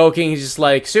like joking. He's just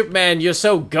like, Superman, you're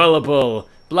so gullible.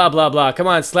 Blah, blah, blah. Come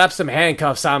on, slap some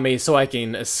handcuffs on me so I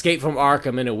can escape from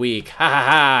Arkham in a week. Ha ha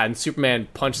ha. And Superman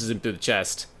punches him through the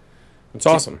chest. It's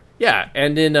awesome. Yeah.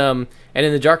 And in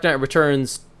The Dark Knight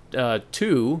Returns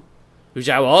 2, which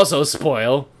I will also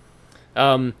spoil,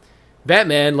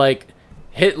 Batman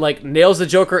nails the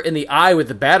Joker in the eye with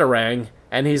the Batarang,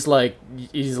 and he's like,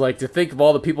 to think of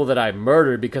all the people that I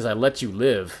murdered because I let you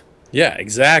live. Yeah,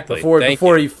 exactly.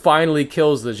 Before he finally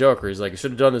kills the Joker, he's like, I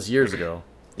should have done this years ago.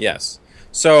 Yes.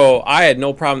 So I had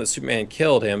no problem that Superman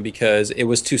killed him, because it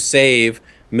was to save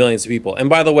millions of people. And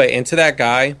by the way, and to that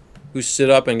guy who stood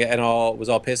up and was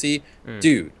all pissy,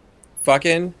 dude,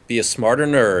 fucking be a smarter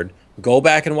nerd. Go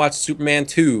back and watch Superman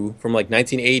 2 from like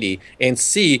 1980 and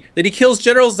see that he kills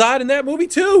General Zod in that movie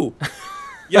too.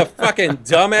 You fucking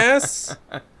dumbass.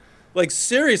 Like,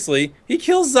 seriously, he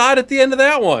kills Zod at the end of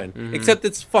that one. Mm-hmm. Except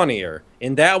it's funnier.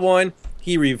 In that one,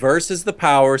 he reverses the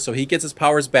power, so he gets his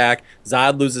powers back.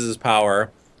 Zod loses his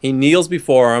power. He kneels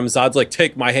before him. Zod's like,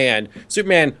 take my hand.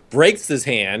 Superman breaks his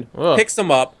hand, picks him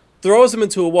up, throws him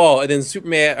into a wall, and then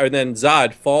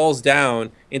Zod falls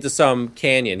down into some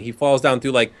canyon. He falls down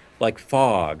through like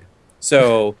fog.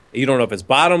 So you don't know if it's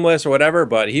bottomless or whatever,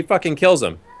 but he fucking kills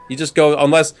him. He just goes,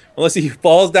 unless he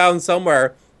falls down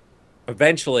somewhere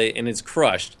eventually and is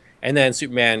crushed, and then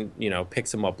Superman,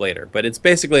 picks him up later. But it's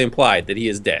basically implied that he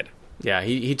is dead. Yeah,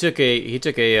 he took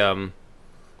a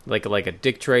like a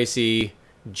Dick Tracy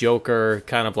Joker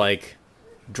kind of like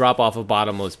drop off a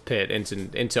bottomless pit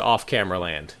into off camera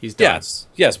land. He's done.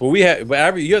 Yes. Well, you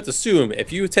have to assume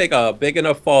if you take a big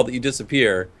enough fall that you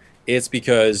disappear, it's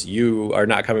because you are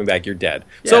not coming back. You're dead.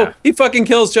 Yeah. So he fucking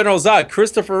kills General Zod,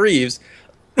 Christopher Reeves,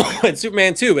 and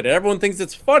Superman 2, but everyone thinks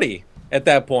it's funny at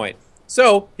that point.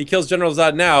 So he kills General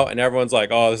Zod now, and everyone's like,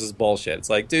 oh, this is bullshit. It's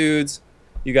like, dudes,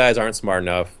 you guys aren't smart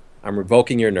enough. I'm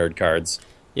revoking your nerd cards.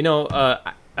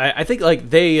 I think like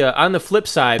they on the flip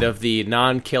side of the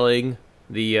non-killing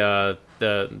the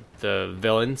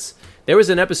villains, there was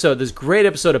this great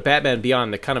episode of Batman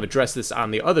Beyond that kind of addressed this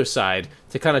on the other side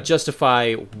to kind of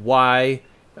justify why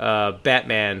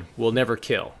Batman will never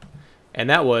kill. And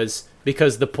that was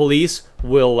because the police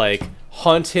will like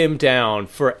hunt him down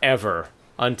forever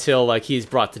until like he's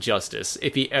brought to justice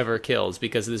if he ever kills.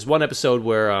 Because there's one episode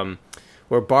where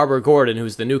Barbara Gordon,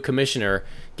 who's the new commissioner,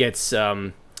 gets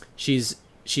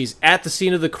she's at the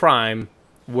scene of the crime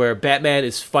where Batman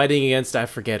is fighting against, I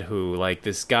forget who, like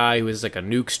this guy who has like a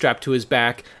nuke strapped to his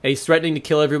back, and he's threatening to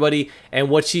kill everybody. And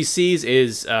what she sees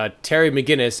is Terry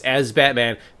McGinnis as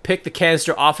Batman pick the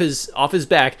canister off his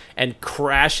back and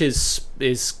crash his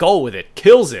skull with it,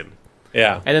 kills him.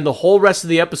 Yeah. And then the whole rest of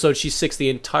the episode, she sicks the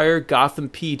entire Gotham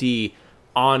PD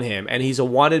on him, and he's a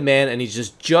wanted man, and he's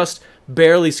just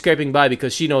barely scraping by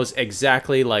because she knows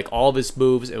exactly like all of his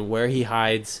moves and where he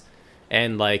hides,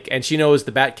 and she knows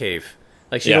the Batcave.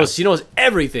 Like she knows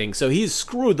everything. So he's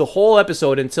screwed the whole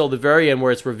episode until the very end,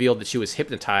 where it's revealed that she was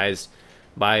hypnotized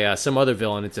by some other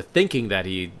villain into thinking that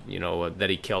he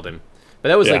killed him. But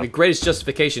that was like the greatest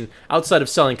justification outside of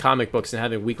selling comic books and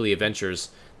having weekly adventures.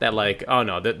 That like, oh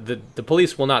no, the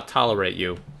police will not tolerate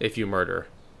you if you murder.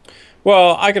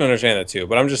 Well, I can understand that too,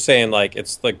 but I'm just saying, like,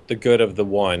 it's like the good of the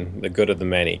one, the good of the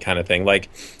many kind of thing. Like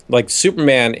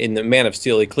Superman in the Man of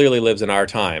Steel, he clearly lives in our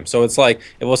time. So it's like,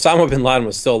 if Osama bin Laden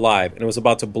was still alive and it was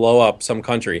about to blow up some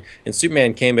country, and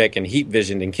Superman came back and heat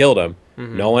visioned and killed him,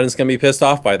 no one is going to be pissed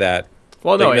off by that.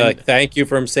 Well, no, like, thank you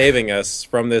for saving us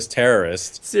from this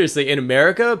terrorist. Seriously, in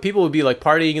America, people would be like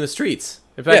partying in the streets.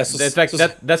 In fact,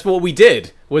 that's what we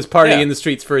did, was partying in the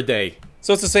streets for a day.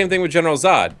 So it's the same thing with General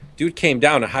Zod. Dude came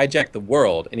down and hijacked the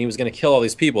world, and he was going to kill all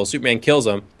these people. Superman kills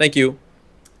him. Thank you.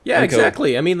 Yeah,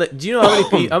 exactly. I mean, do you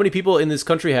know how many people in this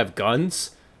country have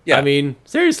guns? Yeah. I mean,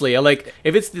 seriously, like,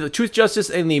 if it's the truth,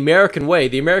 justice, and the American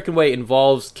way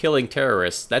involves killing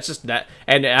terrorists. That's just that,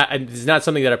 and it's not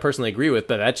something that I personally agree with,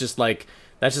 but that's just the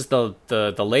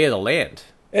lay of the land.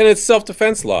 And it's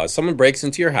self-defense laws. Someone breaks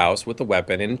into your house with a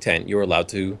weapon and intent, you're allowed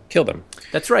to kill them.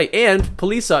 That's right. And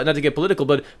police, not to get political,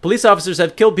 but police officers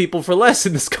have killed people for less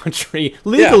in this country,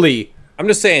 legally. Yeah. I'm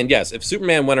just saying, yes, if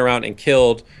Superman went around and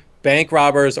killed bank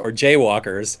robbers or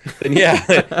jaywalkers, then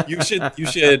yeah, you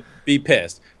should be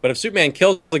pissed. But if Superman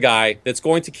kills a guy that's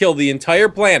going to kill the entire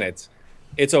planet,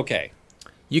 it's okay.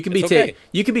 You can be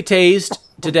tased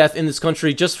to death in this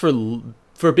country just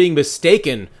for being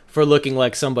mistaken for looking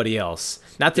like somebody else.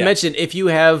 Not to mention, if you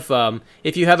have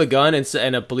a gun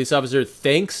and a police officer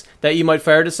thinks that you might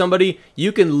fire to somebody,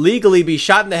 you can legally be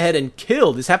shot in the head and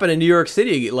killed. This happened in New York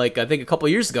City, like, I think a couple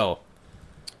years ago.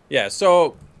 Yeah,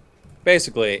 so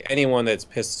basically, anyone that's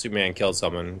pissed Superman killed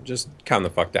someone, just calm the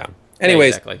fuck down.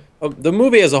 Anyways, exactly. The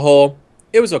movie as a whole,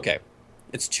 it was okay.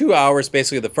 It's 2 hours.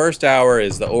 Basically, the first hour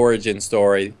is the origin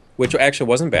story, which actually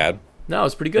wasn't bad. No,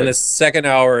 it's pretty good. And the second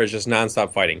hour is just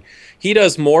nonstop fighting. He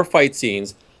does more fight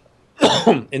scenes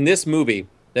in this movie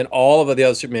than all of the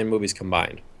other Superman movies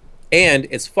combined. And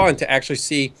it's fun to actually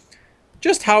see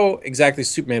just how exactly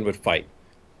Superman would fight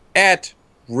at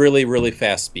really, really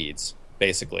fast speeds,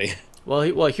 basically. Well,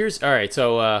 here's... All right,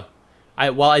 so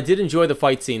while I did enjoy the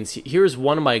fight scenes, here's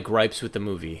one of my gripes with the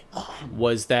movie,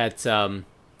 was that...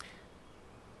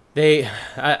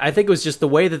 I think it was just the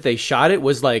way that they shot it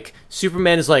was like,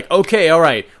 Superman is like, okay, all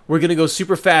right, we're going to go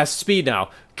super fast speed now.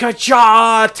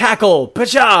 Ka-cha! Tackle!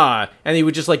 Pa-cha! And he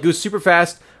would just like go super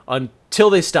fast until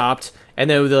they stopped. And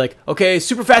then they're like, okay,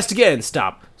 super fast again,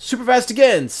 stop. Super fast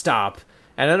again, stop.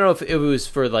 And I don't know if it was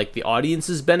for like the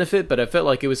audience's benefit, but I felt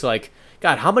like it was like,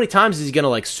 God, how many times is he going to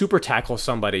like super tackle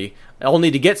somebody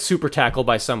only to get super tackled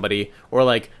by somebody? Or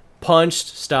like punch,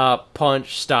 stop.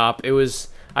 It was...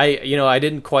 I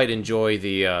didn't quite enjoy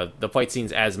the fight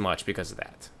scenes as much because of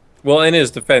that. Well, in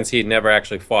his defense, he'd never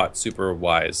actually fought super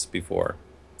wise before,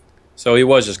 so he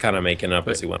was just kind of making up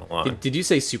as he went along. Did you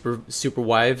say super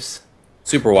wives?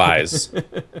 Super wise.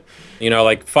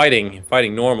 Like fighting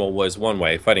normal was one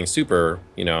way. Fighting super,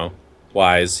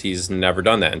 wise, he's never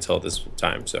done that until this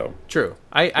time. So true.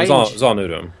 It was all new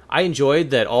to him. I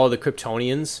enjoyed that all the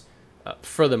Kryptonians,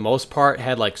 for the most part,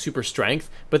 had like super strength,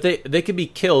 but they could be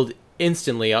killed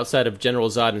instantly outside of General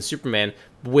Zod and Superman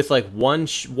with like one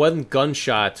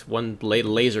gunshot, one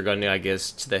laser gun, I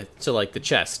guess, to like the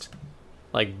chest,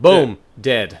 like boom,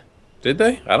 dead. Did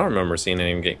they? I don't remember seeing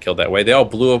anyone get killed that way. They all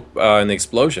blew up in the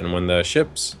explosion when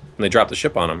they dropped the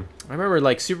ship on them. I remember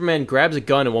like Superman grabs a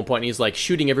gun at one point and he's like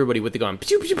shooting everybody with the gun,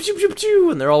 pew, pew, pew, pew,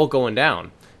 pew, and they're all going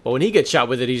down. But when he gets shot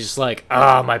with it, he's just like,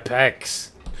 my pecs.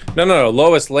 No.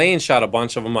 Lois Lane shot a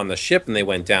bunch of them on the ship and they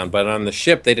went down. But on the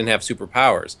ship, they didn't have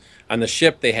superpowers. On the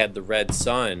ship, they had the red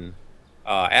sun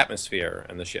atmosphere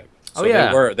in the ship.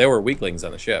 So they were weaklings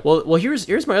on the ship. Well,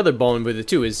 here's my other bone with it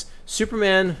too. Is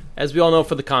Superman, as we all know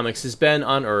for the comics, has been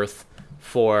on Earth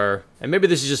for, and maybe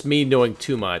this is just me knowing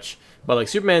too much, but like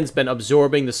Superman's been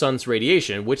absorbing the sun's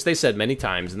radiation, which they said many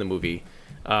times in the movie,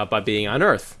 by being on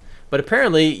Earth. But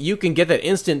apparently you can get that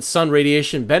instant sun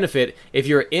radiation benefit if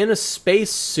you're in a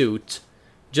space suit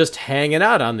just hanging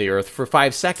out on the Earth for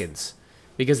 5 seconds.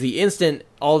 Because the instant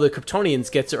all the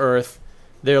Kryptonians get to Earth,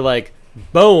 they're like,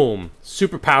 boom,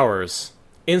 superpowers,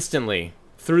 instantly,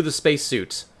 through the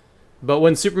spacesuit. But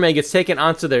when Superman gets taken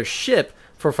onto their ship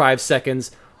for 5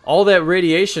 seconds, all that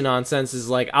radiation nonsense is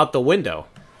like out the window.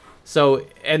 So,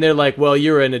 and they're like, well,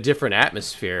 you're in a different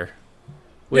atmosphere.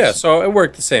 Yeah, so it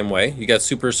worked the same way. You got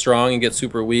super strong and get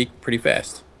super weak pretty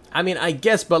fast. I mean, I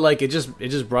guess, but like it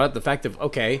just brought up the fact of,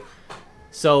 okay,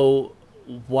 so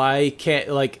why can't,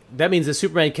 like, that means that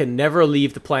Superman can never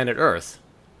leave the planet Earth.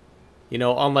 You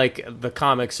know, unlike the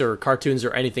comics or cartoons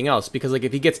or anything else. Because, like,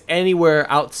 if he gets anywhere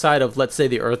outside of, let's say,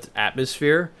 the Earth's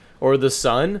atmosphere or the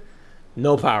sun,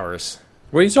 no powers.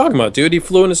 What are you talking about, dude? He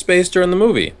flew into space during the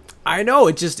movie. I know,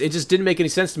 it just didn't make any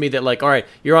sense to me that, like, all right,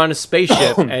 you're on a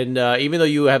spaceship, and even though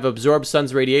you have absorbed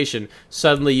sun's radiation,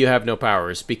 suddenly you have no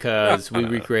powers because we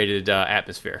recreated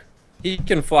atmosphere. He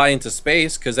can fly into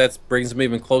space because that brings him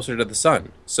even closer to the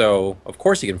sun. So, of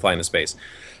course he can fly into space.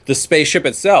 The spaceship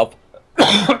itself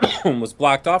was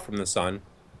blocked off from the sun,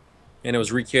 and it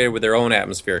was recreated with their own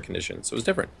atmospheric conditions. So it was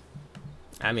different.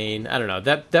 I mean, I don't know.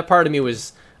 That part of me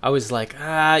was, I was like,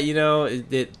 you know,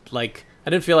 it like, I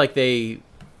didn't feel like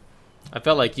I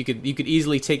felt like you could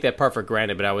easily take that part for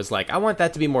granted, but I was like, I want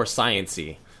that to be more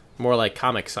science-y, more like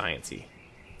comic science-y.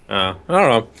 I don't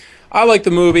know. I liked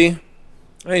the movie.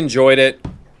 I enjoyed it.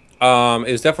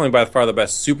 It was definitely by far the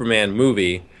best Superman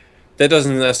movie. That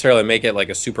doesn't necessarily make it like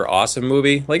a super awesome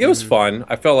movie. Like, it was fun.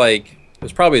 I felt like it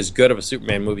was probably as good of a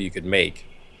Superman movie you could make.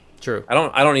 True. I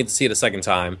don't need to see it a second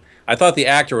time. I thought the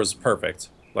actor was perfect.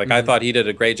 Like, I thought he did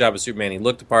a great job as Superman. He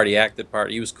looked the part. He acted the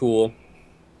part. He was cool.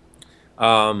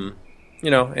 You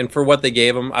know, and for what they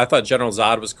gave him, I thought General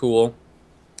Zod was cool.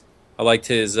 I liked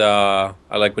his. I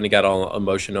like when he got all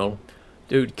emotional.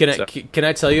 Dude, can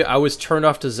I tell you, I was turned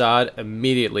off to Zod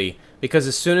immediately because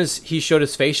as soon as he showed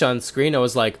his face on screen, I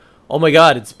was like, oh my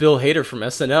god, it's Bill Hader from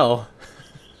SNL.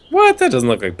 What? That doesn't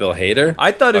look like Bill Hader.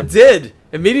 I thought it did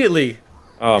immediately.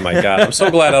 Oh my god! I'm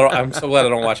so glad I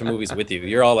don't watch movies with you.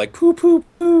 You're all like poo poo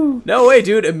poo. No way,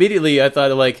 dude! Immediately, I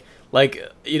thought like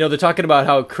you know, they're talking about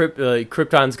how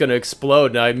Krypton's going to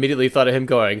explode, and I immediately thought of him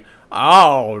going,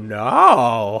 "Oh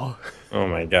no!" Oh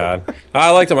my god! I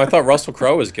liked him. I thought Russell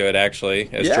Crowe was good actually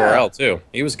as Jor-El too.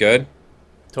 He was good.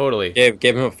 Totally.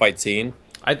 Gave him a fight scene.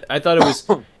 I thought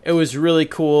it was really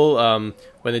cool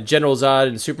when the General Zod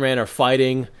and Superman are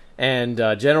fighting, and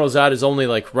General Zod is only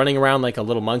like running around like a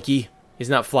little monkey. He's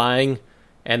not flying,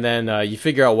 and then you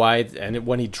figure out why. And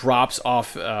when he drops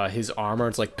off his armor,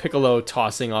 it's like Piccolo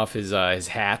tossing off his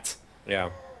hat. Yeah,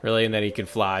 really, and then he can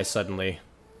fly suddenly.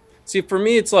 See, for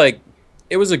me, it's like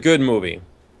it was a good movie,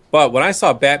 but when I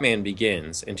saw Batman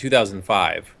Begins in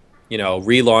 2005, you know,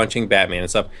 relaunching Batman and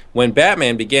stuff, when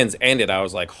Batman Begins ended, I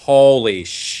was like, holy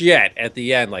shit! At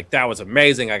the end, like that was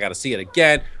amazing. I got to see it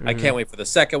again. I can't wait for the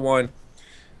second one.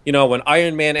 You know, when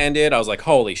Iron Man ended, I was like,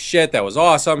 holy shit, that was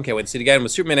awesome. Can't wait to see it again. When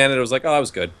Superman ended, I was like, oh, that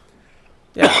was good.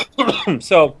 Yeah.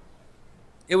 So,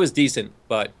 it was decent,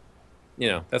 but, you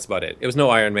know, that's about it. It was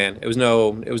no Iron Man. It was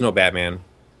no Batman.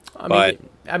 I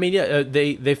mean, yeah,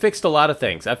 they fixed a lot of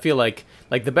things. I feel like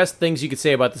the best things you could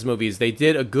say about this movie is they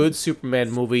did a good Superman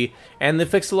movie, and they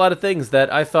fixed a lot of things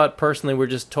that I thought personally were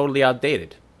just totally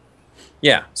outdated.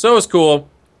 Yeah, so it was cool.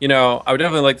 You know, I would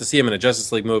definitely like to see him in a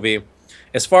Justice League movie.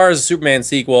 As far as a Superman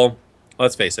sequel,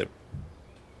 let's face it.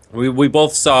 We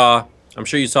both saw, I'm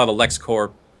sure you saw the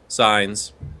LexCorp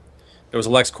signs. There was a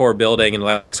LexCorp building and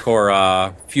a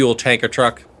LexCorp fuel tanker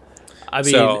truck.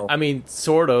 I mean,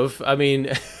 sort of. I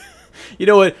mean, you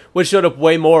know what showed up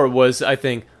way more was, I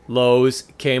think, Lowe's,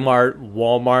 Kmart,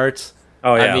 Walmart.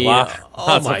 Oh, yeah. I mean,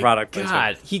 lots of product God,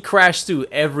 placement. he crashed through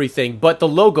everything, but the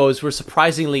logos were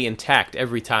surprisingly intact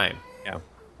every time. Yeah.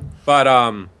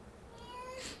 But,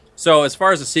 so as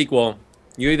far as the sequel,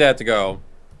 you either have to go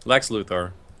Lex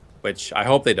Luthor, which I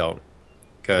hope they don't,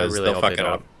 because they'll fuck it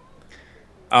up.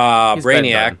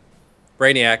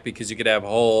 Brainiac, because you could have a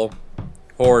whole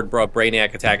horde of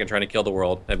Brainiac attacking, trying to kill the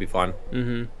world. That'd be fun.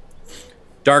 Mm-hmm.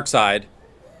 Darkseid,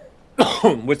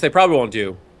 which they probably won't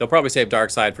do. They'll probably save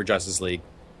Darkseid for Justice League,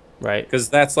 right? Because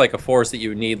that's like a force that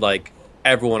you need like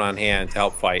everyone on hand to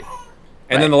help fight.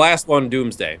 And then the last one,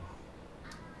 Doomsday.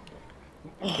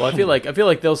 Well, I feel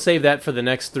like they'll save that for the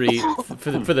next three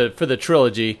for the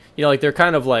trilogy. You know, like they're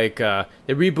kind of like they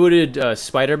rebooted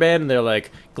Spider-Man, and they're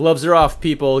like, gloves are off,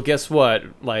 people. Guess what?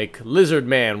 Like Lizard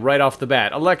Man right off the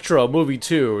bat. Electro movie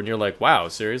 2, and you're like, wow,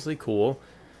 seriously, cool.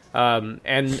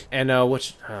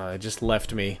 Which it just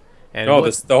left me. And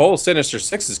the whole Sinister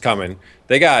Six is coming.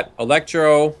 They got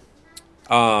Electro,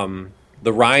 the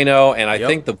Rhino, and I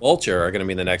think the Vulture are going to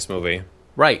be in the next movie.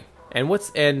 Right. And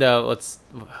let's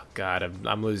oh God,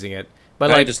 I'm losing it.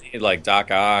 But I just need like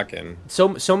Doc Ock and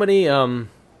so many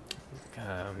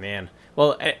man.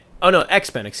 Well,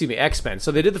 X-Men, excuse me, X-Men.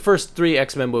 So they did the first 3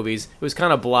 X-Men movies. It was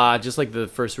kind of blah, just like the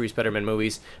first 3 Spider-Man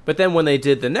movies. But then when they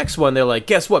did the next one, they're like,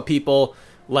 guess what, people?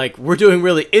 Like, we're doing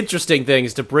really interesting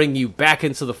things to bring you back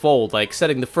into the fold, like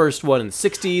setting the first one in the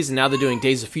 60s, and now they're doing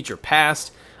Days of Future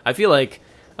Past. I feel like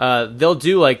they'll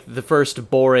do like the first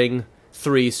boring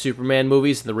 3 Superman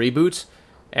movies in the reboot,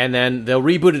 and then they'll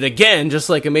reboot it again, just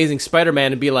like Amazing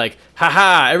Spider-Man, and be like,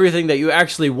 haha, everything that you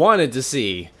actually wanted to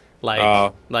see.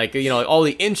 Like you know, all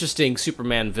the interesting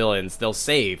Superman villains they'll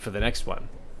save for the next one.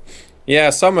 Yeah,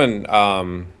 someone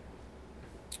I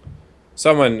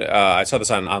saw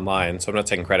this online, so I'm not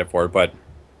taking credit for it, but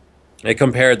they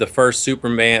compared the first 3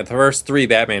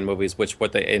 Batman movies,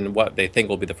 what they think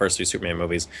will be the first 3 Superman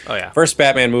movies. Oh yeah. First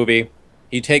Batman movie,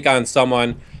 you take on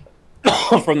someone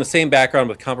from the same background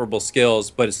with comparable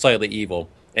skills, but is slightly evil,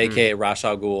 aka Ra's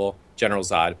al Ghul, General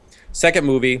Zod. Second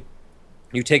movie,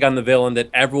 you take on the villain that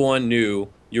everyone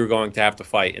knew you were going to have to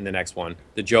fight in the next one,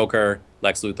 the Joker,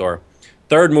 Lex Luthor.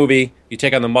 Third movie, you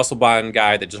take on the muscle-bound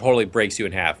guy that just totally breaks you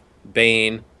in half,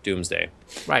 Bane, Doomsday.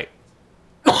 Right.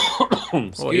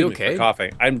 Excuse me for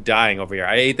coughing. I'm dying over here.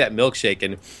 I ate that milkshake,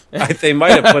 and they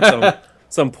might have put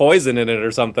some poison in it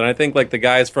or something. I think like the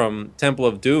guys from Temple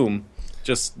of Doom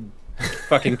just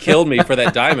fucking killed me for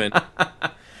that diamond.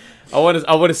 I want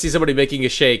to see somebody making a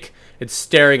shake and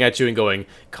staring at you and going,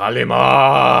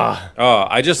 Kalima. Oh,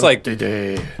 I just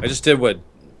did what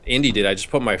Indy did. I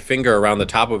just put my finger around the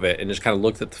top of it and just kind of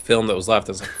looked at the film that was left.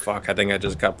 I was like, fuck, I think I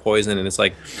just got poisoned. And it's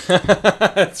like,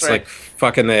 like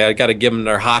fucking, I got to give them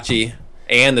their Hachi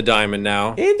and the diamond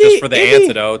now, Indy, just for the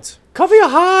antidote. Cover your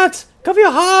heart. Cover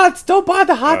your heart. Don't buy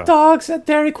the hot dogs at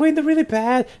Dairy Queen. They're really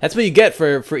bad. That's what you get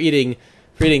for eating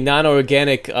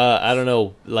non-organic, I don't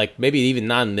know, like maybe even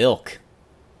non-milk.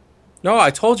 No,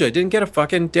 I told you I didn't get a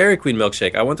fucking Dairy Queen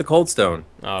milkshake. I went to Cold Stone.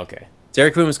 Oh, okay.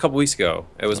 Dairy Queen was a couple weeks ago.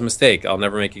 It was a mistake. I'll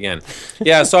never make again.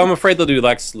 Yeah, so I'm afraid they'll do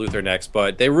Lex Luthor next,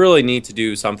 but they really need to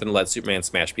do something to let Superman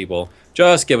smash people.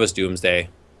 Just give us Doomsday.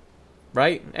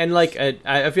 Right? And like,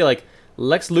 I feel like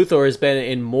Lex Luthor has been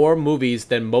in more movies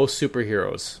than most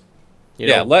superheroes. You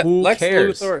know, Lex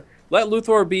cares? Let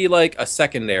Luthor be like a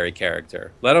secondary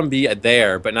character. Let him be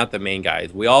there, but not the main guy.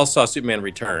 We all saw Superman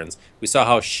Returns. We saw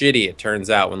how shitty it turns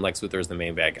out when Lex Luthor is the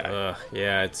main bad guy.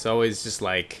 Yeah, it's always just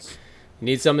like, you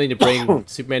need something to bring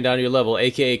Superman down to your level,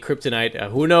 a.k.a. Kryptonite.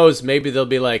 Who knows? Maybe they'll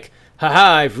be like,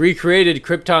 haha, I've recreated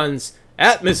Krypton's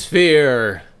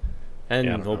atmosphere,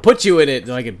 and we'll put you in it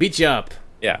so I can beat you up.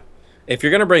 Yeah. If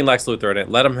you're going to bring Lex Luthor in it,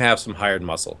 let him have some hired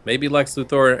muscle. Maybe Lex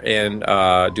Luthor and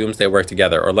Doomsday work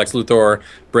together, or Lex Luthor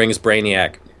brings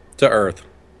Brainiac to Earth.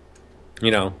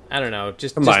 You know, I don't know.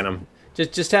 Just combine them.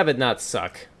 Just have it not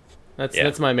suck.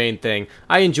 That's my main thing.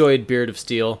 I enjoyed Beard of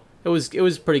Steel. It was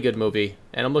a pretty good movie,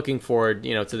 and I'm looking forward,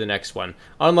 to the next one.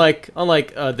 Unlike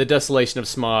The Desolation of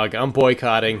Smog, I'm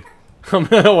boycotting. I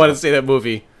don't want to see that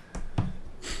movie.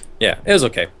 Yeah, it was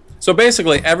okay. So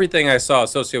basically, everything I saw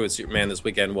associated with Superman this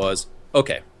weekend was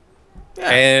okay. Yeah.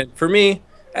 And for me,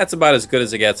 that's about as good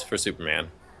as it gets for Superman.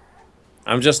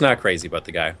 I'm just not crazy about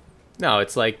the guy. No,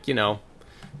 it's like, I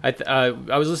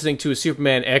was listening to a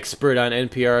Superman expert on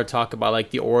NPR talk about,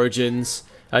 like, the origins.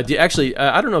 I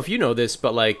don't know if you know this,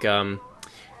 but, like, one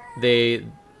of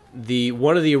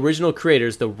the original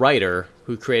creators, the writer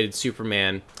who created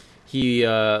Superman,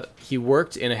 he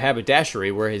worked in a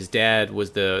haberdashery where his dad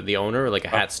was the owner, like a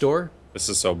hat store. This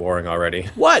is so boring already.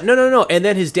 What? No. And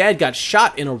then his dad got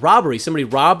shot in a robbery. Somebody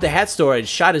robbed the hat store and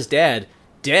shot his dad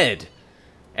dead.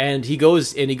 And he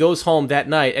goes home that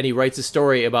night and he writes a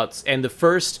story about, and the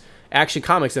first Action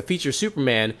Comics that features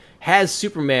Superman has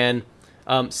Superman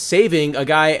saving a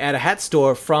guy at a hat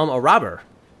store from a robber.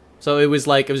 So it was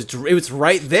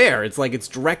right there. It's like it's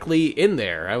directly in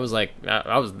there. I was like, that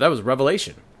was a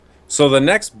revelation. So the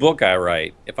next book I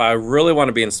write, if I really want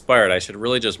to be inspired, I should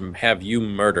really just have you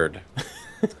murdered.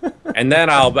 And then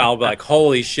I'll be like,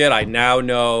 holy shit, I now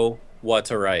know what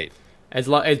to write. As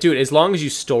long as you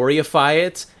storyify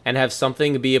it and have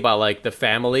something to be about, like, the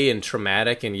family and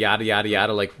traumatic and yada, yada,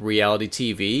 yada, like reality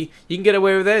TV, you can get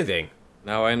away with anything.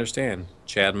 Now I understand.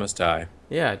 Chad must die.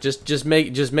 Yeah, just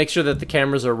make sure that the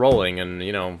cameras are rolling,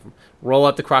 and roll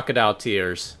out the crocodile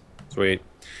tears. Sweet.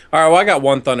 All right, well, I got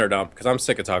one thunder dump because I'm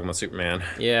sick of talking about Superman.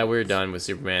 Yeah, we're done with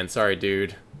Superman. Sorry,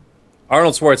 dude.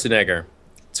 Arnold Schwarzenegger,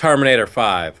 Terminator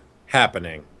 5,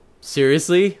 happening.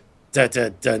 Seriously? Dun,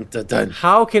 dun, dun, dun, dun.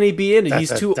 How can he be in it?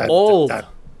 He's too old.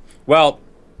 Well,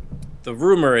 the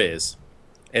rumor is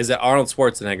that Arnold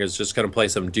Schwarzenegger is just going to play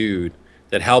some dude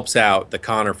that helps out the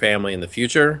Connor family in the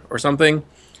future or something,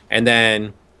 and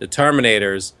then the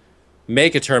Terminators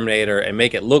make a Terminator and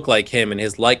make it look like him in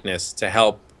his likeness to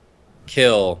help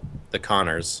kill the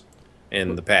Connors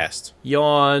in the past.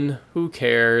 Yawn. Who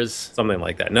cares? Something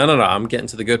like that. No. I'm getting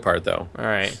to the good part, though. All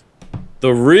right.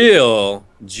 The real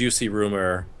juicy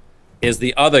rumor is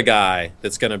the other guy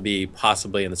that's going to be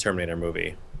possibly in the Terminator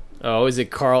movie. Oh, is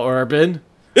it Carl Urban?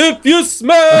 If you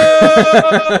smell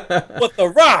what The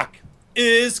Rock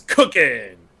is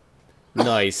cooking.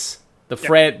 Nice. The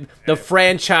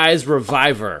franchise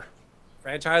reviver.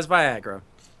 Franchise Viagra.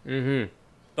 Mm-hmm.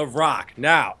 The Rock.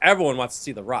 Now, everyone wants to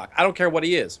see The Rock. I don't care what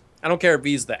he is. I don't care if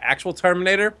he's the actual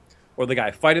Terminator or the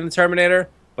guy fighting the Terminator,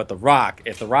 but The Rock.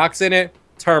 If The Rock's in it,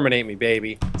 terminate me,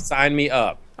 baby. Sign me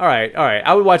up. All right.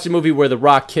 I would watch a movie where The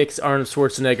Rock kicks Arnold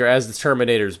Schwarzenegger as the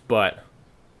Terminator's butt.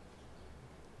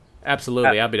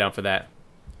 Absolutely, I'll be down for that.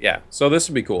 Yeah, so this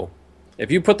would be cool.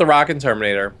 If you put The Rock in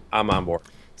Terminator, I'm on board.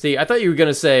 See, I thought you were going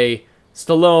to say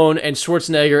Stallone and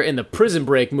Schwarzenegger in the Prison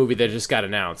Break movie that just got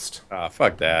announced.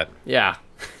 Fuck that. Yeah.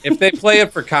 If they play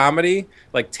it for comedy,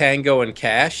 like Tango and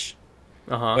Cash,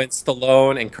 when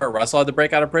Stallone and Kurt Russell had to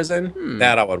break out of prison,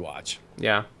 that I would watch.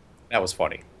 Yeah. That was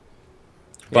funny.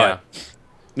 But,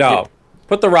 no,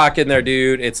 put The Rock in there,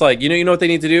 dude. It's like, you know what they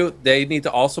need to do? They need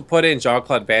to also put in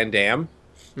Jean-Claude Van Damme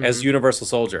as Universal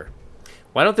Soldier.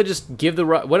 Why don't they just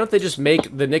Why don't they just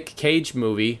make the Nick Cage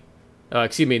movie?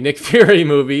 Nick Fury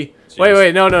movie. Jeez.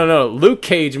 Wait, no, Luke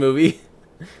Cage movie,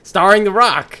 starring The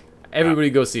Rock. Everybody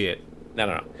go see it.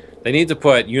 No. They need to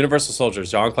put Universal Soldier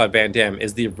Jean-Claude Van Damme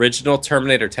is the original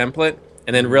Terminator template,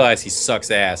 and then realize he sucks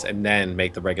ass, and then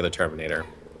make the regular Terminator.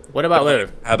 What about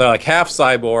later? They're like half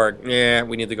cyborg. Yeah,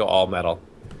 we need to go all metal.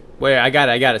 Wait, I got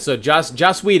it. So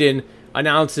Joss Whedon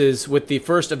announces with the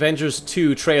first Avengers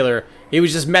 2 trailer, he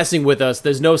was just messing with us.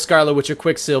 There's no Scarlet Witch or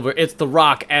Quicksilver. It's The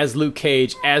Rock as Luke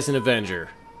Cage as an Avenger.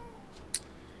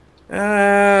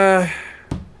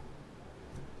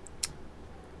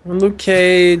 Luke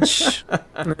Cage.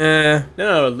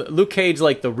 No, Luke Cage,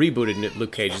 like the rebooted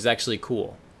Luke Cage, is actually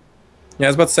cool. Yeah, I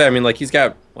was about to say, I mean, like, he's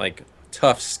got, like,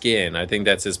 tough skin. I think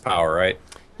that's his power, right?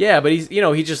 Yeah, but he's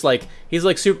just like, he's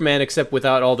like Superman except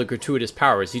without all the gratuitous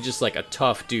powers. He's just like a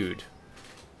tough dude.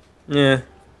 Yeah.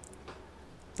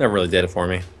 Never really did it for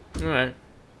me. All right.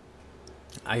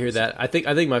 I hear that. I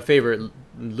think my favorite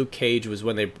Luke Cage was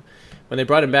when they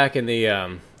brought him back in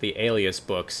the Alias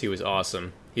books. He was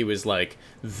awesome. He was like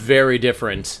very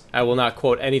different. I will not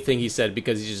quote anything he said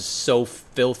because he's just so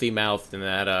filthy mouthed in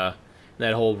that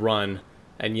whole run.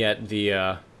 And yet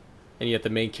the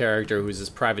main character, who's this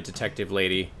private detective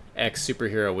lady,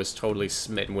 ex-superhero, was totally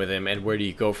smitten with him. And where do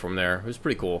you go from there? It was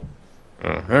pretty cool.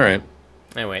 All right.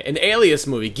 Anyway, an Alias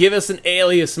movie. Give us an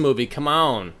Alias movie. Come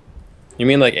on. You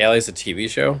mean like Alias, the TV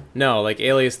show? No, like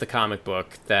Alias, the comic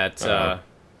book that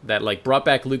that like brought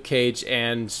back Luke Cage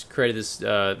and created this.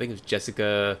 I think it was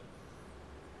Jessica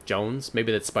Jones.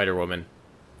 Maybe that's Spider-Woman.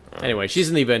 Anyway, she's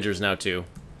in the Avengers now too.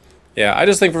 Yeah, I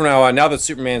just think from now on, now that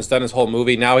Superman's done his whole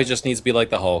movie, now he just needs to be like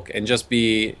the Hulk and just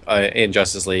be in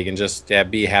Justice League and just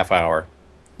be half hour.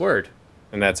 Word.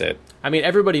 And that's it. I mean,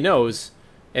 everybody knows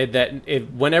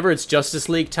that whenever it's Justice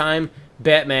League time,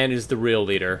 Batman is the real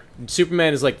leader.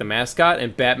 Superman is like the mascot,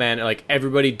 and Batman, like,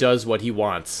 everybody does what he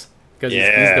wants because he's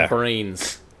the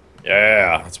brains.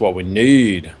 Yeah, that's what we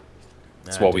need.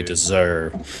 That's what we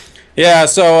deserve. Yeah,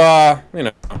 so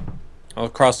I'll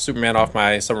cross Superman off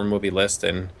my summer movie list,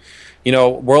 and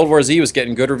World War Z was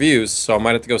getting good reviews, so I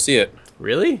might have to go see it.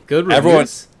 Really? Good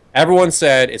reviews? Everyone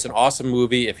said it's an awesome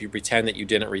movie if you pretend that you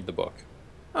didn't read the book.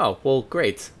 Oh, well,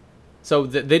 great. So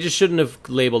they just shouldn't have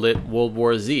labeled it World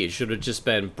War Z. It should have just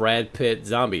been Brad Pitt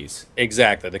zombies.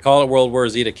 Exactly. They call it World War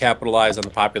Z to capitalize on the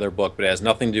popular book, but it has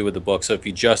nothing to do with the book. So if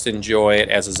you just enjoy it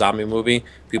as a zombie movie,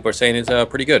 people are saying it's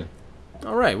pretty good.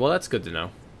 All right. Well, that's good to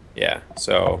know. Yeah.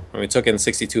 So we took in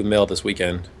 62 mil this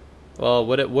weekend. Well,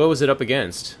 what was it up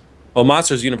against? Well,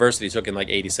 Monsters University took in like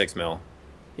 86 mil.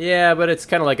 Yeah, but it's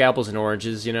kind of like apples and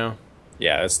oranges, Yeah,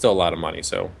 it's still a lot of money,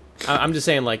 so... I'm just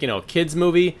saying, like, kids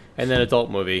movie and then adult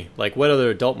movie. Like, what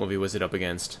other adult movie was it up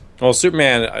against? Well,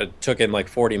 Superman took in like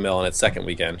 40 mil in its second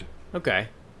weekend. Okay.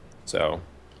 So,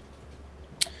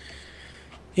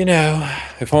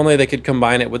 If only they could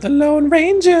combine it with the Lone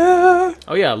Ranger.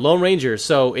 Oh yeah, Lone Ranger.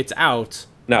 So it's out.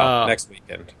 No, next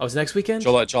weekend. Oh, it's next weekend?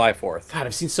 July 4th. God,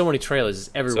 I've seen so many trailers.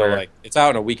 It's everywhere. So, it's out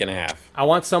in a week and a half. I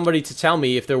want somebody to tell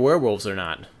me if they're werewolves or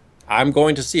not. I'm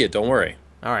going to see it. Don't worry.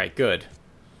 All right, good.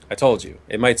 I told you.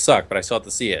 It might suck, but I still have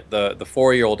to see it. The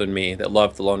 4-year-old in me that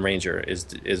loved the Lone Ranger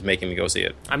is making me go see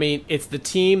it. I mean, it's the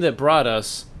team that brought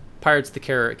us Pirates of the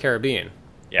Caribbean.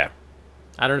 Yeah.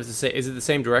 I don't know if to say. Is it the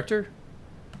same director?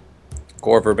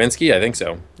 Gore Verbinski? I think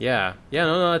so. Yeah. Yeah,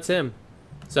 no, that's him.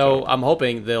 So I'm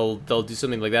hoping they'll do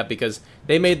something like that because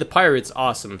they made the Pirates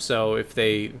awesome. So if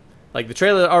they the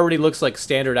trailer already looks like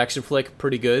standard action flick,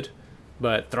 pretty good,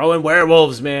 but throw in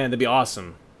werewolves, man, that'd be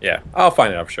awesome. Yeah, I'll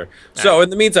find it out for sure. So in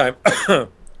the meantime,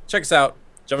 check us out,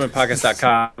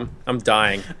 jumpinpodcast.com. I'm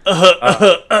dying.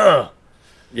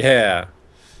 Yeah,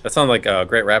 that sounds like a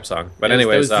great rap song. But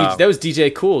anyways, that was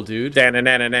DJ Cool, dude. I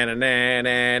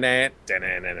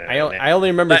only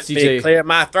remember Let DJ. me clear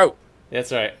my throat.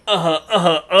 That's right.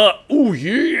 Ooh,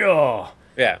 yeah.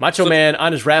 Yeah. Macho Man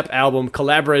on his rap album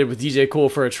collaborated with DJ Cool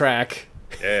for a track.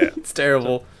 Yeah. It's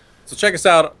terrible. So check us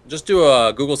out. Just do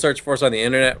a Google search for us on the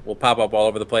internet. We'll pop up all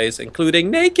over the place,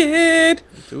 including naked.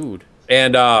 Dude.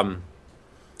 And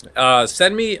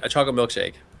send me a chocolate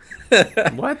milkshake.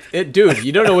 What? Dude,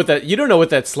 you don't know what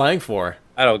that's slang for.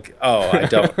 I don't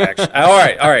actually.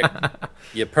 All right.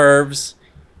 You pervs.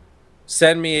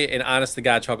 Send me an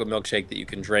honest-to-God chocolate milkshake that you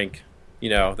can drink,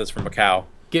 that's from Macau.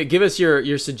 Give us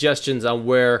your suggestions on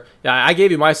where... I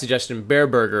gave you my suggestion, Bear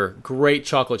Burger, great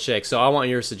chocolate shake, so I want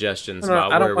your suggestions about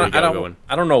where we going.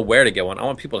 I don't know where to get one. I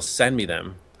want people to send me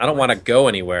them. I don't want to go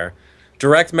anywhere.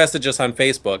 Direct message us on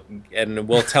Facebook, and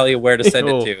we'll tell you where to send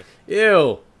it to.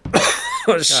 Ew.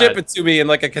 Ship it to me in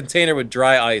a container with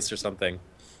dry ice or something.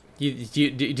 Do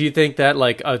you think that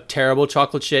a terrible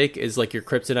chocolate shake is your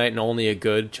kryptonite and only a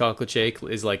good chocolate shake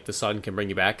is the sun can bring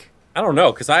you back? I don't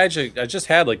know, because I just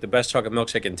had the best chocolate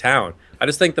milkshake in town. I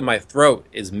just think that my throat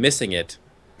is missing it,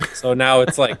 so now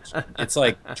it's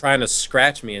trying to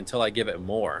scratch me until I give it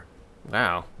more.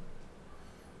 Wow.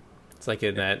 It's like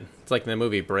in that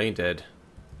movie Brain Dead.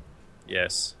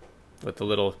 Yes. With the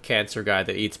little cancer guy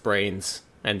that eats brains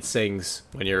and sings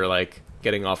when you're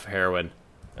getting off heroin.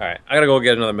 All right, I gotta go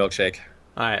get another milkshake.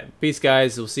 All right, peace,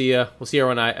 guys. We'll see you. We'll see you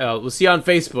we'll see you on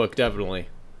Facebook, definitely.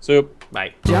 Soup.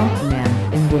 Bye.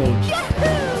 Jumpman engaged.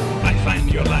 I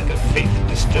find your lack of faith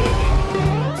disturbing.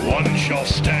 One shall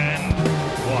stand,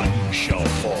 one shall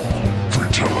fall.